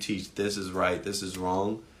 if you teach this is right, this is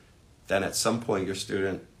wrong, then at some point your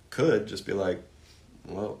student could just be like,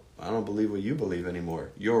 well, I don't believe what you believe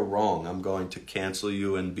anymore. You're wrong. I'm going to cancel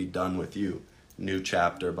you and be done with you. New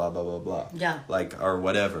chapter, blah, blah, blah, blah. Yeah. Like, or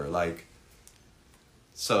whatever. Like,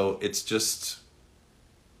 so it's just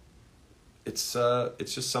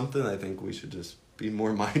something I think we should just be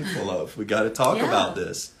more mindful of. We got to talk about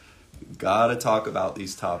this. We got to talk about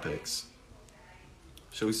these topics.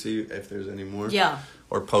 Should we see if there's any more? Yeah.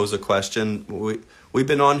 Or pose a question? We've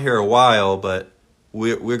been on here a while, but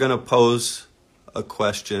we're going to pose a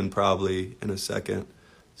question probably in a second.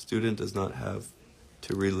 Student does not have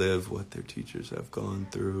to relive what their teachers have gone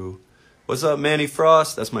through. What's up, Manny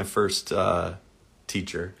Frost? That's my first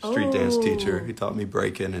teacher, street dance teacher. He taught me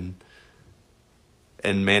breaking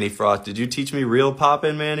and Manny Frost. Did you teach me real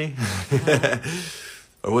poppin', Manny?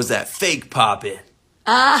 Or was that fake poppin'?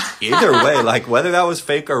 Either way, like, whether that was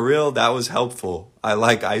fake or real, that was helpful.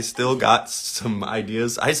 I still got some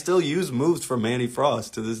ideas. I still use moves from Manny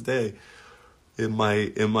Frost to this day in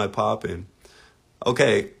my poppin'.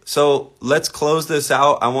 Okay, so let's close this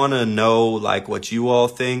out. I want to know, like, what you all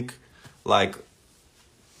think. Like,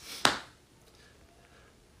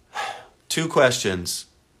 2 questions.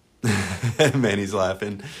 Manny's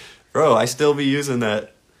laughing. Bro, I still be using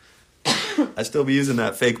that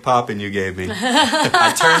fake poppin' you gave me.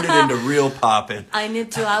 I turned it into real poppin'. I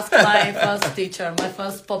need to ask my first teacher, my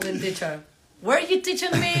first poppin' teacher. Were you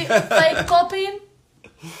teaching me fake poppin'?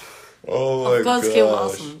 Oh my gosh. Of course he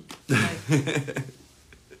wasn't.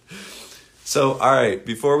 So, all right,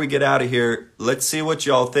 before we get out of here, let's see what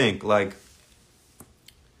y'all think. Like,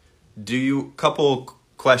 couple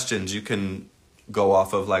questions you can go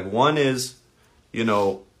off of. Like, one is, you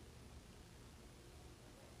know,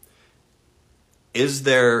 is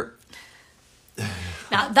there...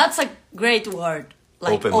 Now, that's a great word.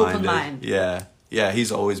 Like, open mind. Yeah,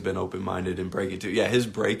 he's always been open-minded in breaking too. Yeah, his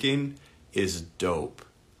breaking is dope.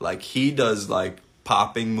 Like, he does, like,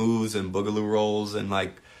 popping moves and boogaloo rolls, and,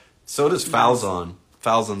 like, so does Falzon.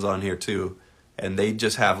 Falzon's on here, too. And they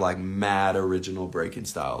just have, like, mad original breaking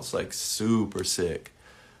styles. Like, super sick.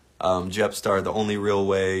 Jepstar, the only real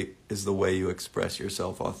way is the way you express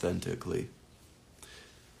yourself authentically.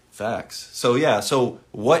 Facts. So, yeah. So,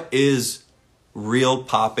 what is real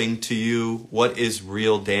popping to you? What is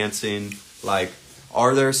real dancing? Like,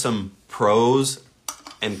 are there some pros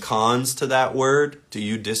and cons to that word? Do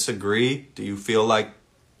you disagree? Do you feel like...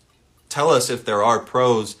 Tell us if there are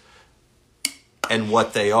pros and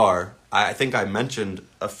what they are. I think I mentioned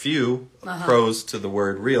a few pros to the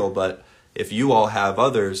word real, but if you all have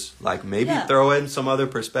others, like, maybe throw in some other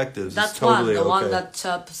perspectives. That's it's totally the okay. one that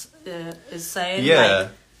Chubb is saying. Yeah. Like,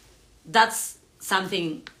 that's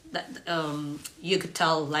something that you could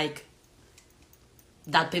tell, like,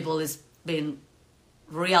 that people is being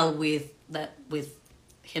real with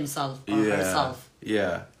himself or herself.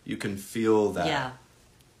 Yeah, you can feel that. Yeah.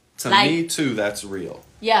 To like, me too, that's real.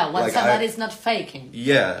 Yeah, when somebody's not faking.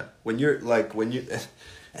 Yeah,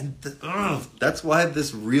 and that's why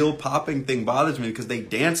this real popping thing bothers me, because they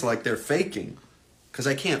dance like they're faking. Because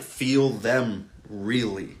I can't feel them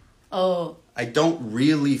really. Oh. I don't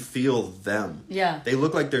really feel them. Yeah. They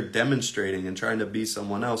look like they're demonstrating and trying to be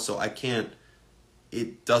someone else, so I can't...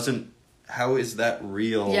 It doesn't... How is that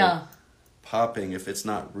real popping if it's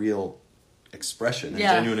not real expression and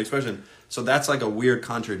genuine expression? So that's like a weird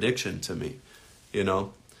contradiction to me, you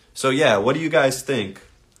know? So yeah, what do you guys think?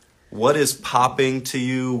 What is popping to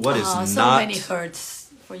you? What is so not? many hurts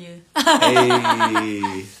for you.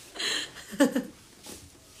 Hey.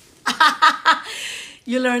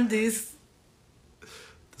 You learned this.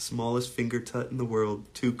 The smallest finger tut in the world,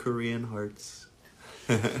 2 Korean hearts.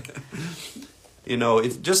 You know,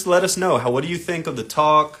 just let us know. What do you think of the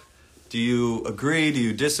talk? Do you agree? Do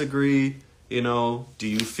you disagree? You know, do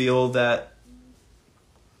you feel that,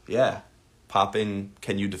 popping,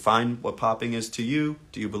 can you define what popping is to you?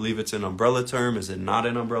 Do you believe it's an umbrella term? Is it not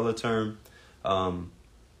an umbrella term?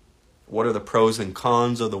 What are the pros and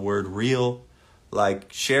cons of the word real?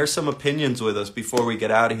 Like, share some opinions with us before we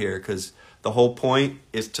get out of here, because the whole point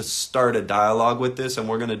is to start a dialogue with this, and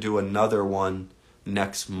we're going to do another one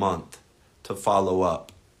next month to follow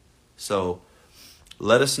up. So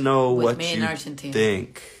let us know With what me in you Argentina.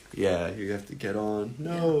 think. Yeah, you have to get on.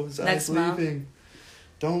 No, Yeah. Zai's Next month. leaving.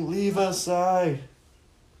 Don't leave us, Zai.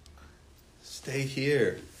 Stay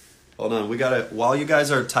here. Hold on, while you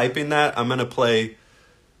guys are typing that, I'm gonna play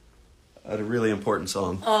a really important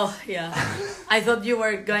song. Oh, yeah. I thought you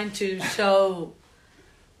were going to show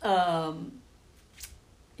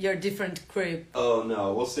your different crib. Oh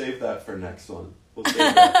no, we'll save that for next one. We'll save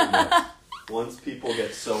that for next. Once people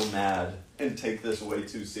get so mad and take this way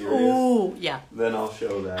too serious, Ooh, yeah. then I'll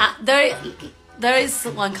show that. There is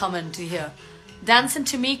one comment to here. Dancing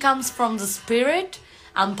to me comes from the spirit,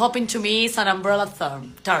 and popping to me is an umbrella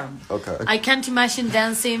term. Okay. I can't imagine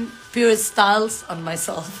dancing pure styles on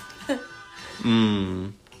myself.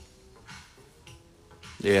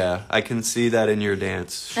 Yeah, I can see that in your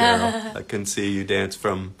dance, Cheryl. I can see you dance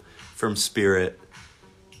from spirit.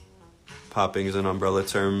 Popping is an umbrella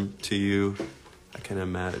term to you. I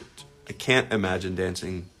can't imagine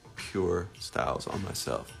dancing pure styles on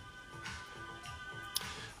myself.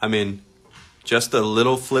 I mean, just a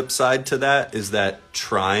little flip side to that is that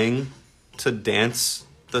trying to dance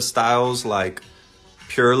the styles like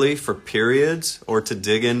purely for periods or to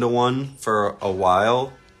dig into one for a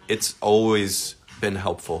while, it's always been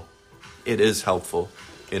helpful. It is helpful.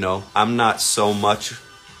 You know, I'm not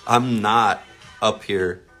up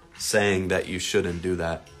here saying that you shouldn't do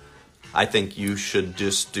that. I think you should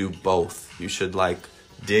just do both. You should like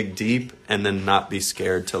dig deep and then not be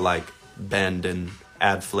scared to like bend and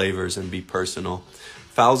add flavors and be personal.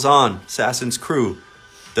 Falzon, Assassin's Crew,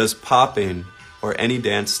 does popping or any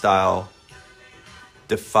dance style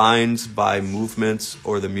defined by movements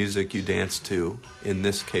or the music you dance to, in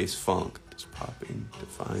this case funk, does popping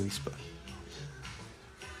defines by...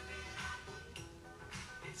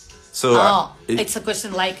 So it's a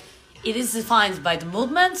question like, it is defined by the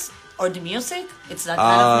movements or the music? It's that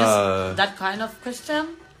kind of music, that kind of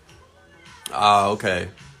question? Okay.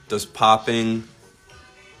 Does popping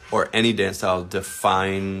or any dance style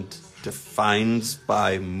defines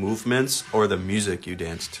by movements or the music you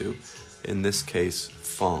dance to? In this case,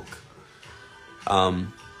 funk.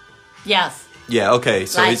 Yes. Yeah, okay.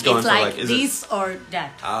 So like, he's going it's for like like... this or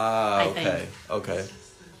that. I okay. think. Okay.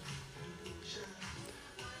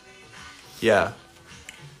 Yeah.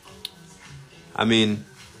 I mean,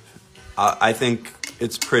 I think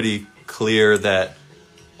it's pretty clear that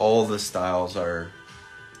all the styles are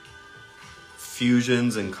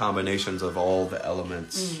fusions and combinations of all the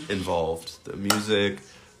elements involved. The music,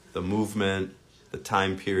 the movement, the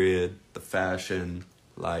time period, the fashion,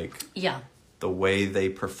 like the way they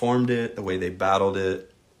performed it, the way they battled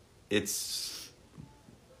it. It's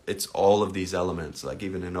all of these elements. Like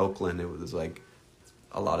even in Oakland, it was like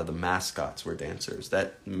a lot of the mascots were dancers.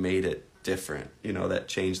 That made it different, you know, that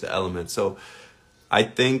changed the elements. So I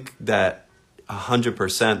think that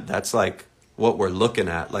 100% that's like what we're looking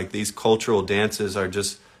at. Like these cultural dances are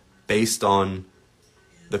just based on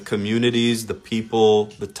the communities, the people,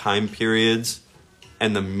 the time periods,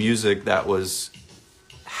 and the music that was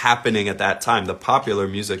happening at that time, the popular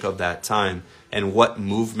music of that time, and what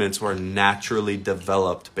movements were naturally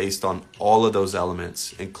developed based on all of those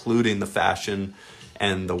elements, including the fashion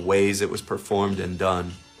and the ways it was performed and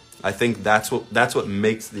done. I think that's what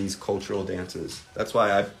makes these cultural dances. That's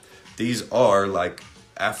why these are like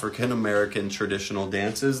African American traditional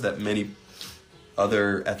dances that many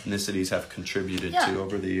other ethnicities have contributed to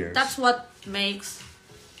over the years. That's what makes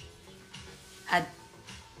a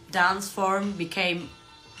dance form became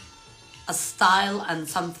a style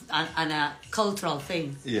and a cultural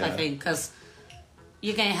thing. I think because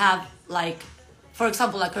you can have like, for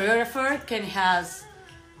example, a choreographer can has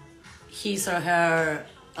his or her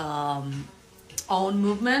own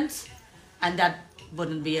movements, and that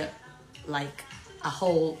wouldn't be like a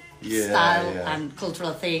whole style and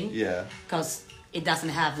cultural thing. Yeah, because it doesn't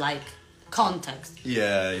have like context.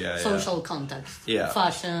 Social context.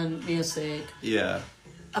 Fashion, music.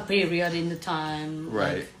 A period in the time.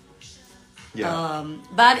 Right. Yeah.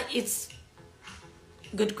 But it's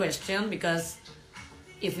good question, because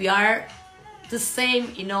if we are the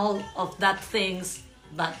same in all of that things,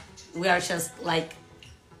 but we are just like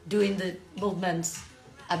doing the movements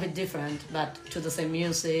a bit different, but to the same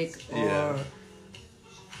music, or Yeah.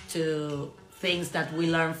 to things that we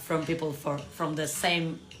learn from people from the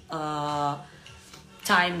same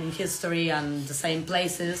time in history and the same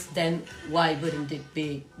places, then why wouldn't it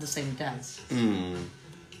be the same dance?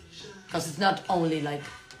 Because it's not only like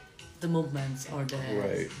the movements or the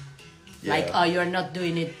Right. like, Yeah. oh, you're not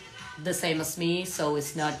doing it the same as me, so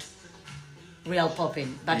it's not real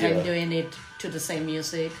popping, but Yeah. I'm doing it to the same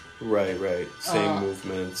music, Right. Same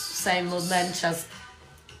movements. same movement, just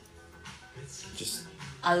Just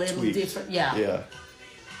a little tweaked. different. Yeah.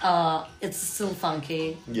 Yeah. It's still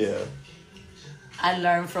funky. Yeah. I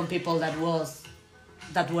learned from people that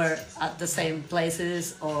were at the same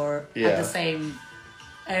places or Yeah. at the same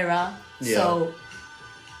era. Yeah. So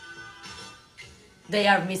they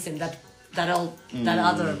are missing that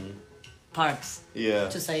other parts Yeah.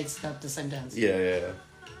 to say it's not the same dance. Yeah.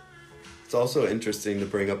 It's also interesting to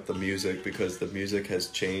bring up the music, because the music has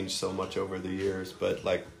changed so much over the years, but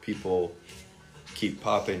like people keep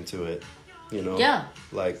popping to it, you know? Yeah.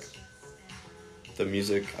 Like the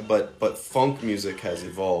music, but funk music has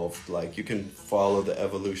evolved. Like you can follow the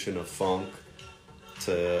evolution of funk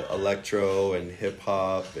to electro and hip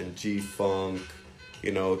hop and G-funk,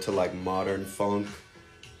 you know, to like modern funk,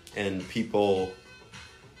 and people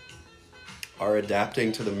are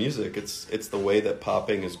adapting to the music. It's the way that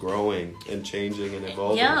popping is growing and changing and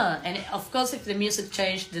evolving. Yeah, and of course, if the music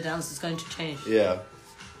changed, the dance is going to change. Yeah.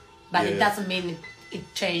 But Yeah. it doesn't mean it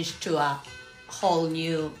changed to a whole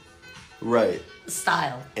new Right.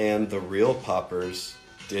 style. And the real poppers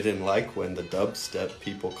didn't like when the dubstep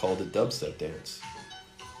people called it dubstep dance.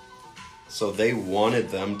 So they wanted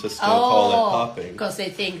them to still call it popping. Because they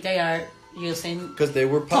think they are using. Because they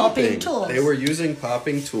were Popping popping. tools. They were using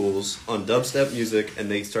popping tools on dubstep music, and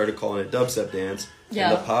they started calling it dubstep dance. Yeah.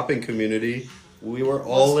 And the popping community, we were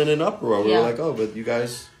all in an uproar. We Yeah. were like, oh, but you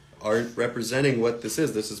guys aren't representing what this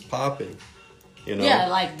is. This is popping. You know? Yeah,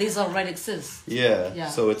 like this already exists. Yeah. Yeah.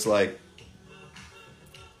 So it's like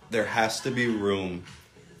there has to be room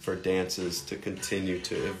for dances to continue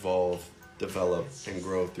to evolve, develop, and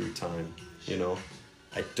grow through time. You know,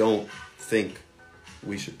 I don't think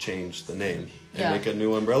we should change the name and Yeah. make a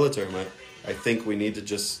new umbrella term. I think we need to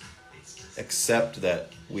just accept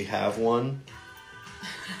that we have one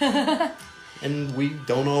and we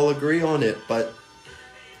don't all agree on it. But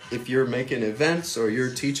if you're making events or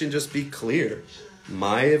you're teaching, just be clear.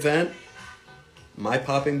 My event, my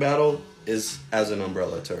popping battle is as an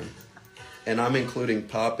umbrella term. And I'm including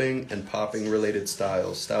popping and popping related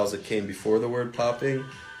styles that came before the word popping,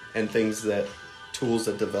 and tools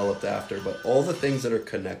that developed after, but all the things that are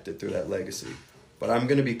connected through that legacy. But I'm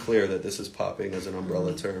going to be clear that this is popping as an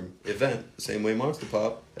umbrella term event, the same way Monster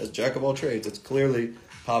Pop as Jack of all trades. It's clearly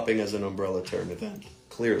popping as an umbrella term event,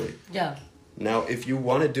 clearly. Yeah. Now, if you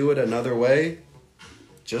want to do it another way,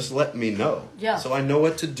 just let me know. Yeah. So I know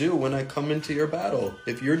what to do when I come into your battle.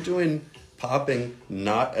 If you're doing popping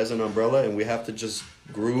not as an umbrella and we have to just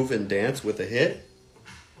groove and dance with a hit,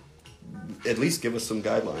 at least give us some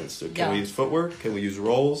guidelines. So can we use footwork? Can we use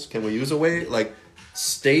rolls? Can we use a way? Like,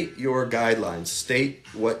 state your guidelines. State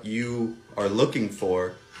what you are looking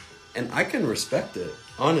for. And I can respect it,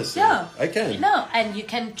 honestly. Yeah. I can. No, and you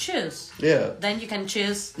can choose. Yeah. Then you can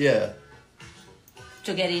choose Yeah.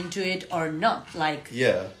 to get into it or not. Like,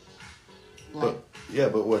 Yeah. like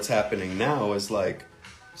But what's happening now is like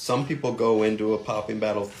some people go into a popping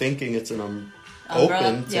battle thinking it's an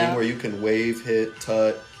open thing yeah. where you can wave, hit,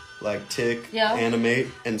 tut, like tick, Yeah. animate,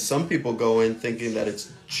 and some people go in thinking that it's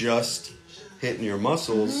just hitting your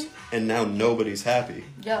muscles, and now nobody's happy.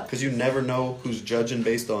 Yeah. Because you never know who's judging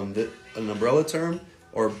based on an umbrella term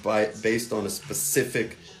or based on a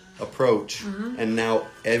specific approach, and now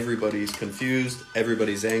everybody's confused,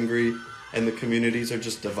 everybody's angry, and the communities are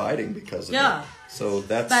just dividing because of Yeah. it. So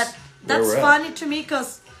But where that's we're at. funny to me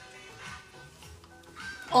because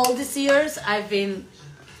all these years I've been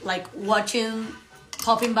like watching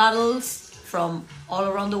popping battles from all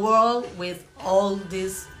around the world with all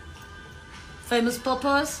these famous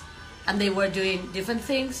poppers, and they were doing different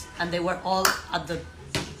things, and they were all at the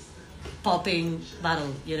popping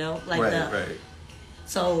battle, you know, like Right.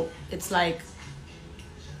 So it's like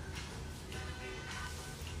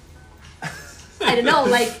I don't know,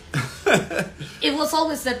 like it was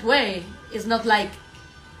always that way. It's not like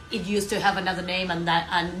it used to have another name and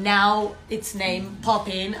now it's named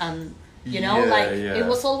popping, and you know, Yeah, like yeah. it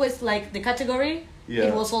was always like the category. Yeah.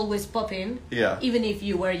 It was always popping. Yeah. Even if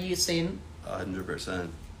you were using 100%.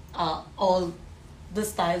 All the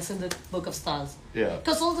styles in the Book of Styles. Yeah.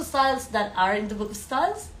 Because all the styles that are in the Book of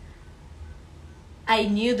Styles, I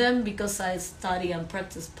knew them because I study and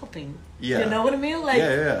practice popping. Yeah. You know what I mean? Like,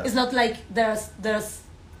 Yeah. it's not like there's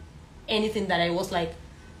anything that I was like,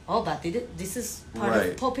 oh, but this is part Right.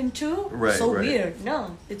 of popping too? Right, So right. weird.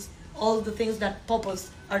 No, it's all the things that poppers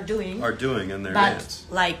are doing. In their but dance.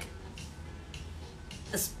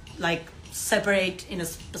 like separate in a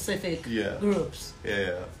specific Yeah. groups.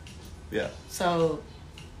 Yeah. So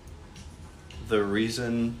The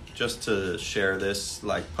reason, just to share this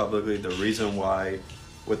like publicly, the reason why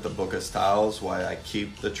with the Book of Styles, why I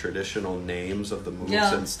keep the traditional names of the moves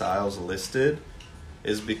Yeah. and styles listed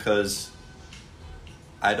is because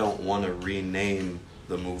I don't want to rename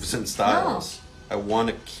the moves and styles. I want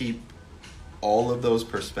to keep all of those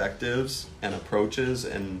perspectives and approaches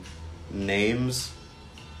and names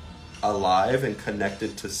alive and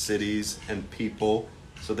connected to cities and people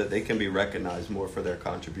so that they can be recognized more for their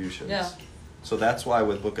contributions. Yeah. So that's why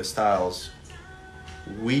with Book of Styles,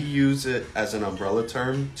 we use it as an umbrella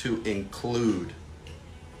term to include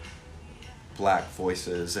Black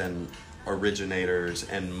voices and originators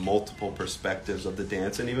and multiple perspectives of the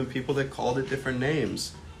dance, and even people that called it different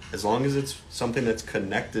names. As long as it's something that's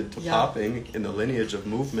connected to Yeah. popping in the lineage of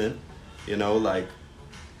movement, you know, like,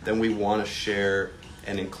 then we want to share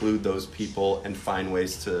and include those people and find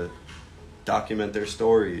ways to document their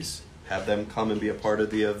stories, have them come and be a part of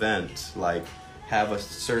the event, like have a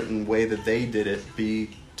certain way that they did it be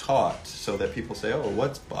taught so that people say, oh,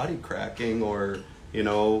 what's body cracking? Or, you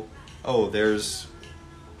know, oh, there's,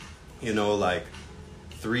 you know, like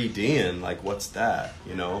 3D'ing, like what's that,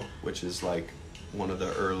 you know, which is like one of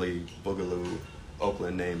the early Boogaloo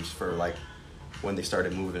Oakland names for like when they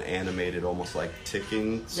started moving animated, almost like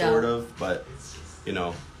ticking sort of, but you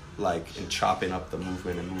know, like in chopping up the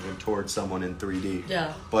movement and moving towards someone in 3D.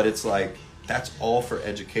 Yeah. But it's like, that's all for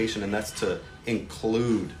education, and that's to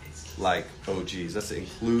include like OGs. That's to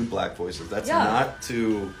include Black voices. That's not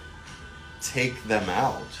to take them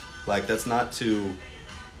out. Like, that's not to...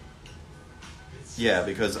 Yeah,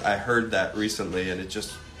 because I heard that recently, and it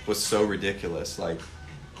just was so ridiculous. Like,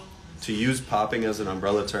 to use popping as an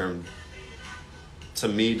umbrella term, to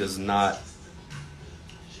me, does not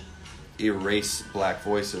erase Black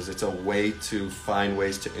voices. It's a way to find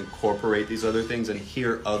ways to incorporate these other things and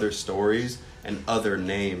hear other stories and other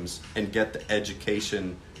names and get the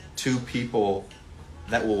education to people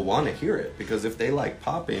that will want to hear it. Because if they like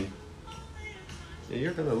popping,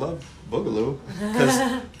 you're gonna love Boogaloo,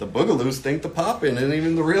 because the Boogaloos think the popping isn't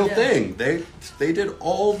even the real thing. They did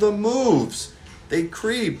all the moves. They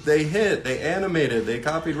creeped, they hit, they animated, they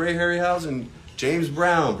copied Ray Harryhausen, James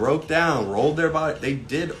Brown, broke down, rolled their body. They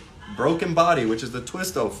did Broken Body, which is the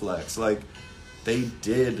Twisto Flex. Like, they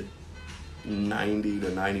did 90 to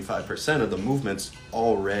 95% of the movements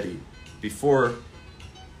already before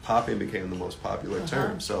popping became the most popular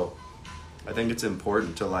term. So I think it's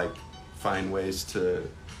important to like find ways to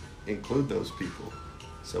include those people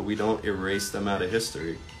so we don't erase them out of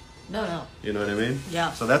history. No. You know what I mean?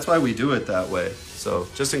 Yeah. So that's why we do it that way. So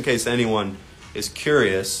just in case anyone is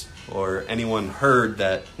curious or anyone heard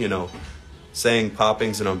that, you know, saying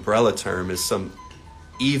popping's an umbrella term is some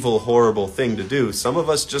evil, horrible thing to do. Some of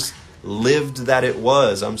us just lived that it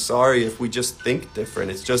was. I'm sorry if we just think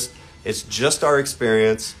different. It's just our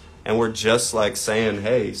experience, and we're just like saying,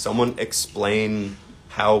 hey, someone explain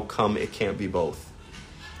how come it can't be both.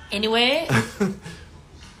 Anyway,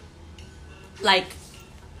 like,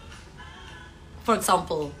 for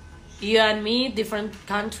example, you and me, different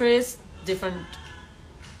countries, different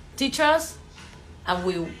teachers, and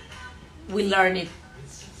we learn it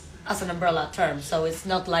as an umbrella term. So it's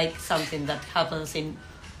not like something that happens in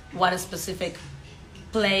one specific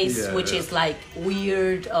place, which is like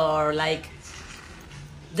weird, or like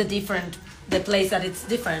the place that it's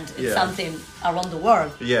different. It's something around the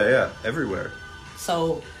world. Yeah, everywhere.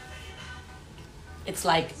 So it's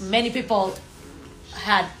like many people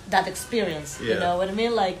had that experience. You know what I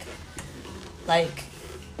mean? Like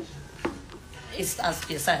it's, as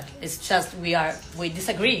you said, it's just we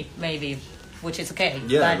disagree maybe, which is okay.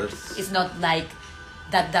 Yeah, but it's not like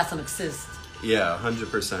that doesn't exist. Yeah,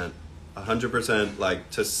 100%. 100%. Like,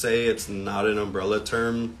 to say it's not an umbrella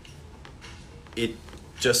term, it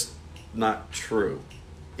just not true.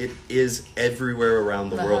 It is everywhere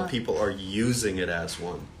around the world. People are using it as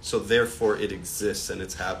one. So therefore it exists and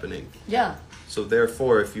it's happening. Yeah. So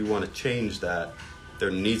therefore, if you want to change that,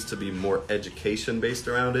 there needs to be more education based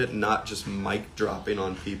around it, not just mic dropping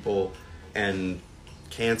on people and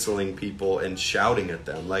canceling people and shouting at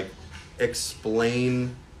them. Like,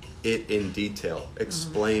 explain it in detail.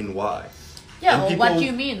 Explain why. Yeah, And or people- what do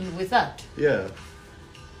you mean with that? Yeah.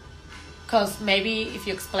 Because maybe if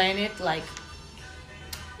you explain it, like,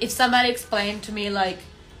 if somebody explained to me, like,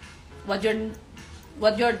 what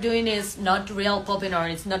you're doing is not real popping, or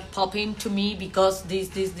it's not popping to me because this,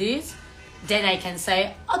 then I can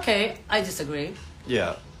say, okay, I disagree.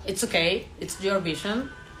 Yeah. It's okay. It's your vision.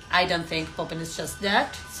 I don't think popping is just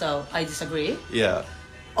that, so I disagree. Yeah.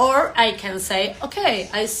 Or I can say, okay,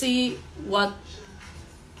 I see what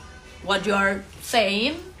you're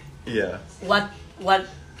saying. Yeah.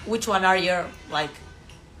 Which one are your, like,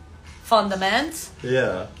 fundamentals?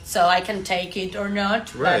 Yeah. So I can take it or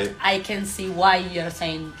not, Right. but I can see why you're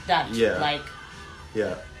saying that. Yeah. Like,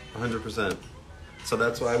 Yeah. 100%. So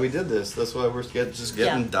that's why we did this. That's why we're just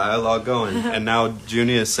getting Yeah. dialogue going. And now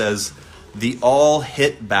Junia says, the all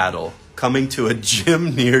hit battle coming to a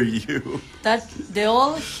gym near you. that the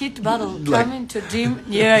all hit battle Like- coming to gym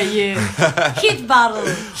near you. Hit battle.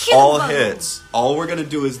 Hit All battle. hits. All we're gonna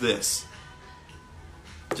do is this.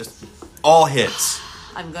 Just all hits.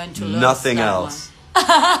 I'm going to lose Nothing that else.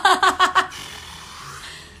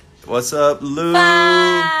 What's up, Lou? one.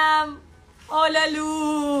 Bam! Hola,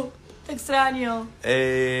 Lu. Te extraño.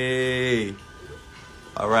 Hey.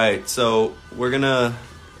 All right, so we're gonna.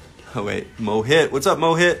 Oh wait, Mohit. What's up,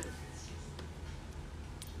 Mohit?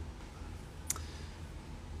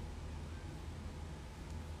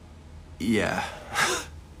 Yeah.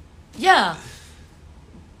 Yeah.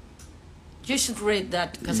 You should read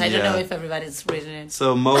that because I don't know Yeah. if everybody's reading it.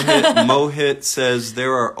 So Mohit says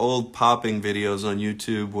there are old popping videos on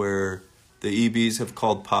YouTube where the EBs have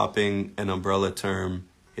called popping an umbrella term.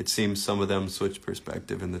 It seems some of them switched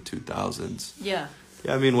perspective in the 2000s. Yeah.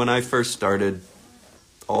 Yeah, I mean, when I first started,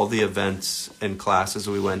 all the events and classes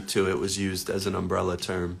we went to, it was used as an umbrella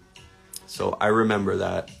term. So I remember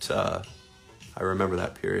that. I remember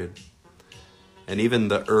that period. And even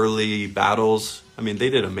the early battles, I mean, they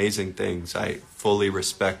did amazing things. I fully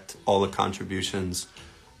respect all the contributions.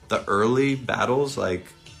 The early battles, like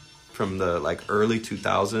from the early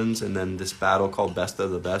 2000s, and then this battle called Best of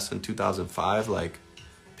the Best in 2005, like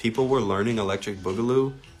people were learning Electric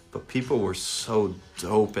Boogaloo, but people were so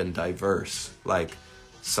dope and diverse. Like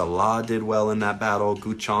Salah did well in that battle.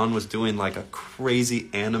 Guchan was doing like a crazy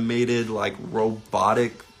animated, like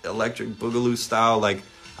robotic Electric Boogaloo style. Like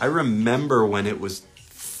I remember when it was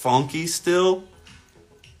funky still,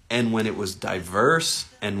 and when it was diverse,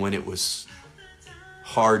 and when it was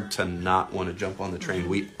hard to not want to jump on the train.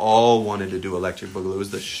 We all wanted to do Electric Boogaloo. It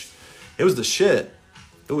was the shit.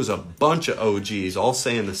 It was a bunch of OGs all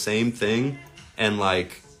saying the same thing, and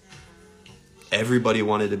like everybody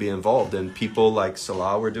wanted to be involved, and people like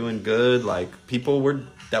Salah were doing good. Like people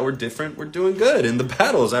that were different were doing good in the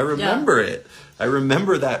battles. I remember it. I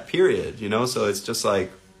remember that period, you know? So it's just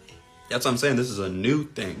like, that's what I'm saying. This is a new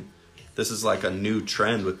thing. This is like a new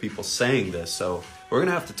trend with people saying this. So we're going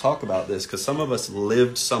to have to talk about this because some of us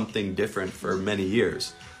lived something different for many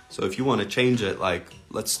years. So if you want to change it, like,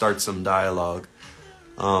 let's start some dialogue.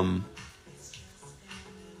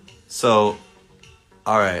 So,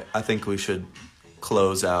 all right, I think we should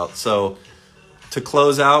close out. So to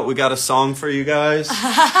close out, we got a song for you guys.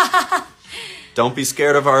 Don't be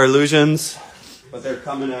scared of our illusions, but they're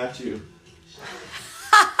coming at you.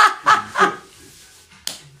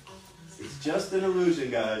 It's just an illusion,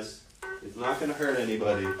 guys. It's not going to hurt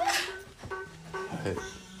anybody. All right.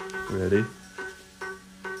 Ready?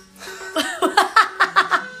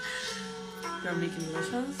 You're making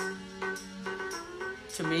illusions?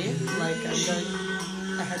 To me? Like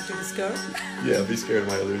I have to be scared? Yeah, be scared of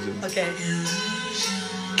my illusions. Okay.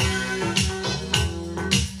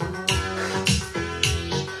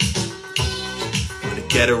 I'm going to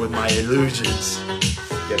get her with my illusions.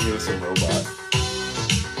 Get me with some robot.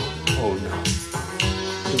 Oh no.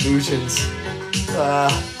 Illusions.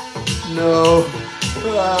 No.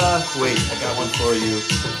 Wait, I got one for you.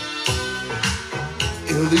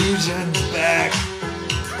 Illusion back.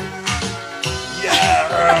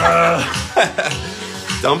 Yeah.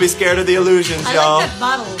 Don't be scared of the illusions, I y'all. like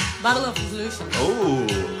that battle of illusions. Oh,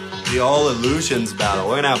 the all illusions battle.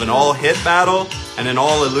 We're gonna have an all hit battle and an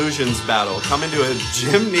all illusions battle. Coming to a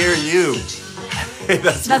gym near you. Hey,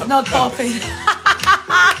 that's not popping.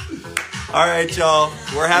 all right, y'all.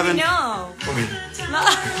 We're having. No.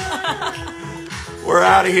 We're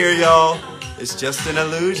out of here, y'all. It's just an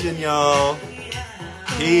illusion, y'all.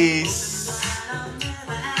 Peace.